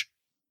approach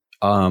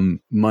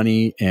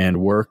money and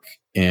work,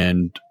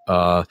 and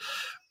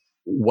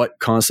what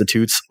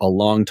constitutes a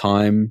long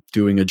time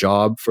doing a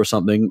job for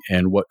something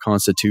and what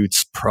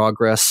constitutes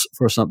progress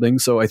for something.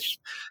 So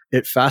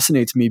it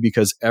fascinates me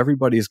because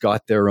everybody's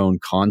got their own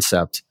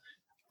concept.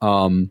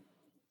 And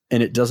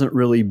it doesn't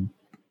really,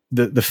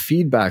 the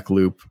feedback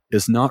loop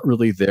is not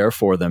really there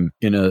for them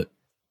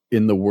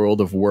in the world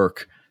of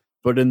work,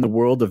 but in the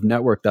world of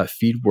network, that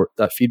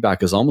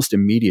feedback is almost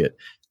immediate.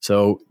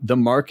 So the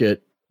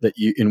market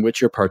in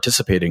which you're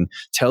participating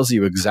tells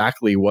you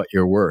exactly what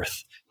you're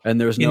worth. And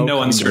there's in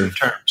no uncertain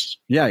terms.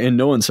 Yeah, in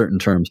no uncertain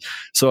terms.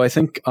 So I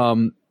think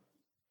the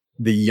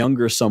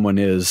younger someone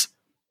is,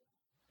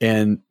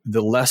 and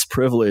the less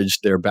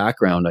privileged their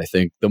background, I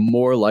think, the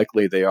more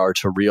likely they are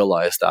to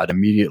realize that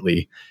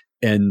immediately,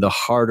 and the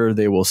harder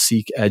they will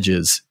seek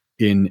edges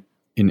in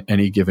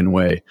any given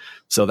way.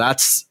 So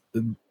that's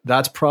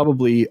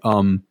probably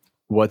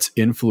what's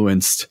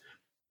influenced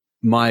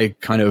my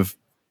kind of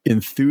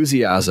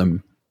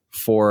enthusiasm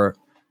for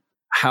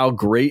how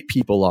great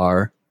people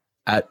are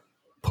at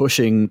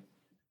pushing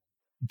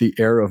the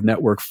era of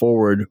network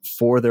forward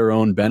for their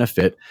own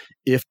benefit,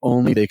 if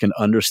only they can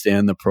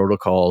understand the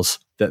protocols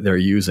that they're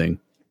using.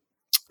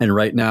 And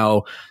right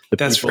now,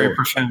 very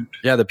profound.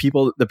 Yeah, the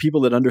people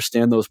that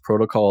understand those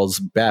protocols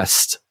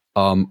best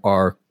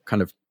are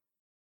kind of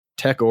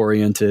tech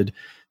oriented,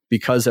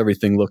 because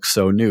everything looks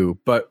so new.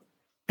 But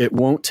it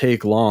won't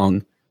take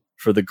long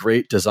for the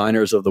great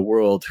designers of the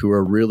world, who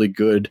are really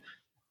good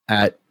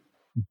at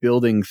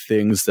building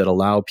things that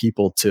allow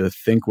people to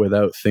think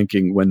without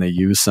thinking when they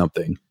use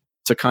something,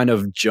 to kind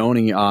of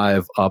Joni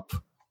Ive up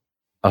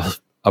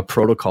a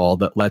protocol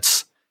that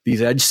lets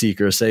these edge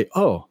seekers say,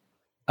 oh,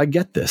 I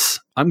get this.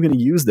 I'm going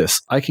to use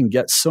this. I can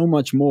get so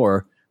much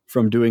more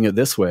from doing it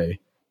this way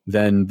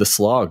than the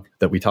slog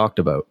that we talked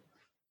about.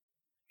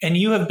 And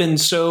you have been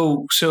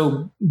so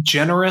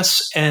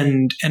generous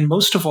and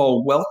most of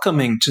all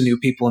welcoming to new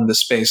people in this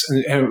space.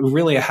 And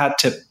really a hat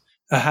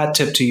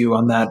tip to you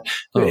on that.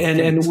 Oh,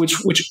 and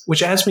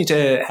which asks me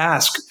to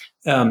ask,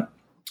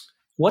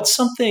 what's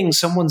something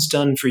someone's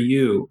done for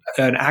you,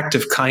 an act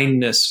of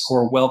kindness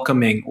or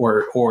welcoming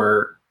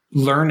or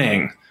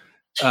learning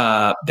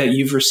that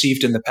you've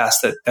received in the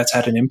past that's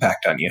had an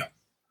impact on you?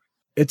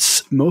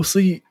 It's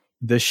mostly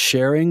the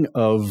sharing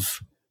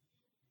of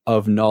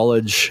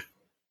knowledge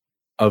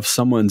of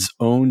someone's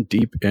own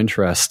deep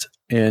interest.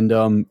 And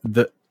a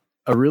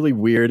really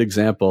weird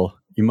example,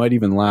 you might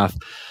even laugh.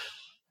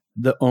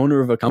 The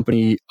owner of a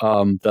company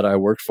that I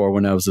worked for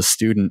when I was a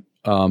student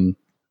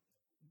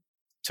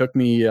took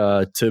me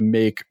to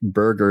make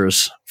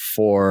burgers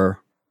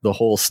for the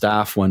whole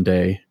staff one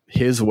day,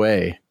 his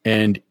way.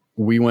 And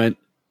we went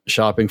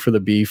shopping for the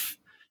beef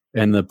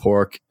and the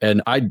pork.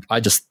 And I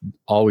just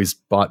always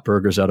bought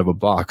burgers out of a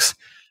box.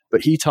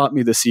 But he taught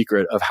me the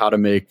secret of how to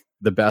make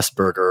the best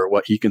burger,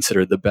 what he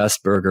considered the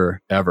best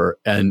burger ever.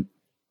 And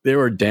they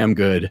were damn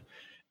good.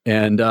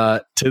 And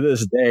to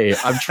this day,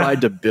 I've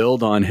tried to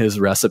build on his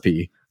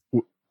recipe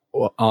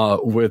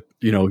with,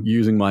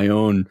 using my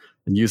own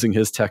and using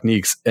his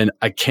techniques. And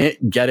I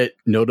can't get it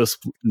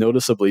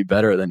noticeably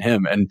better than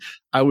him. And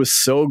I was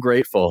so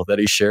grateful that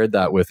he shared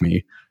that with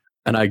me.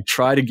 And I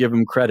try to give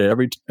him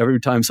credit every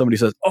time somebody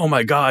says, "Oh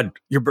my God,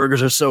 your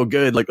burgers are so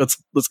good. Like,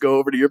 let's go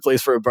over to your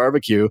place for a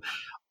barbecue."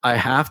 I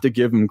have to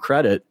give him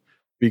credit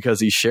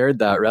because he shared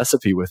that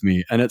recipe with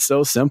me. And it's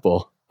so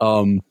simple.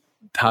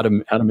 How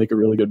to make a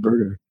really good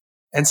burger.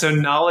 And so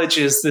knowledge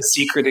is the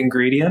secret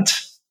ingredient?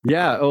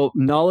 Yeah. Well,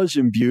 knowledge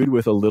imbued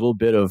with a little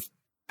bit of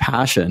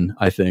passion,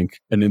 I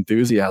think, and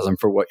enthusiasm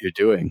for what you're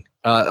doing.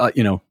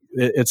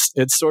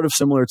 It's sort of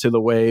similar to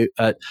the way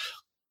that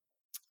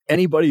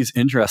anybody's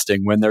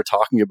interesting when they're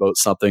talking about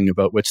something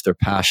about which they're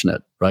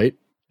passionate, right?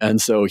 And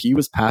so he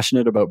was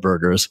passionate about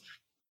burgers,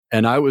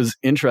 and I was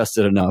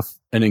interested enough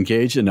and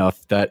engaged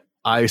enough that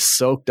I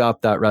soaked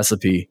up that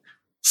recipe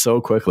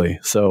so quickly.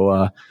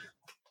 So,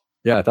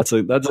 that's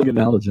a good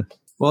analogy.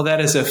 Well,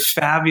 that is a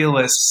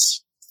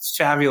fabulous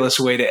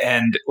way to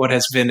end what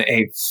has been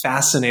a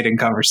fascinating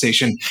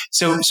conversation.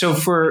 So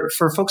for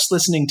folks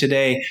listening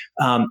today,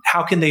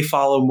 how can they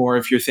follow more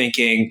of your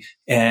thinking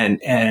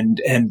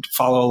and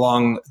follow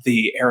along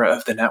the era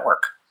of the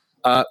network?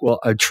 Well,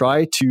 I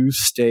try to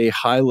stay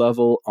high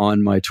level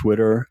on my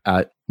Twitter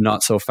at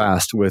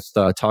Notsofast with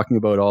talking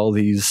about all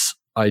these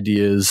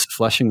ideas,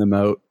 fleshing them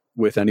out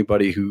with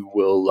anybody who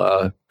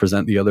will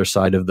present the other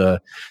side of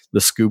the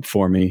scoop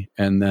for me.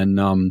 And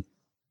then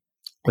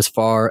as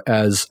far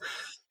as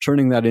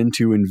turning that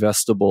into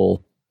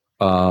investable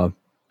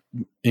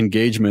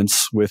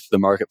engagements with the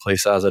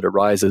marketplace as it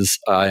arises,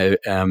 I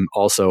am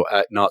also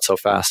at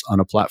Notsofast on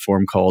a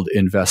platform called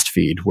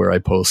InvestFeed, where I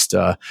post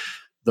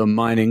the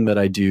mining that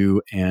I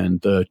do and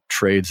the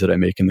trades that I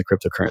make in the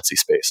cryptocurrency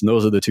space. And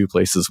those are the two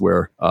places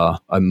where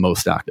I'm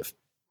most active.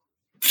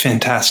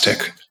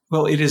 Fantastic.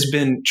 Well, it has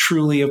been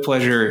truly a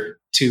pleasure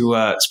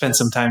to spend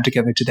some time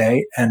together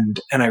today, and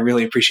I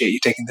really appreciate you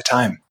taking the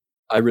time.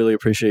 I really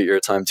appreciate your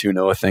time too,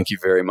 Noah. Thank you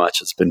very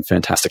much. It's been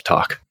fantastic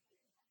talk.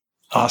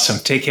 Awesome.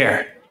 Take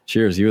care.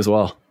 Cheers. You as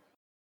well.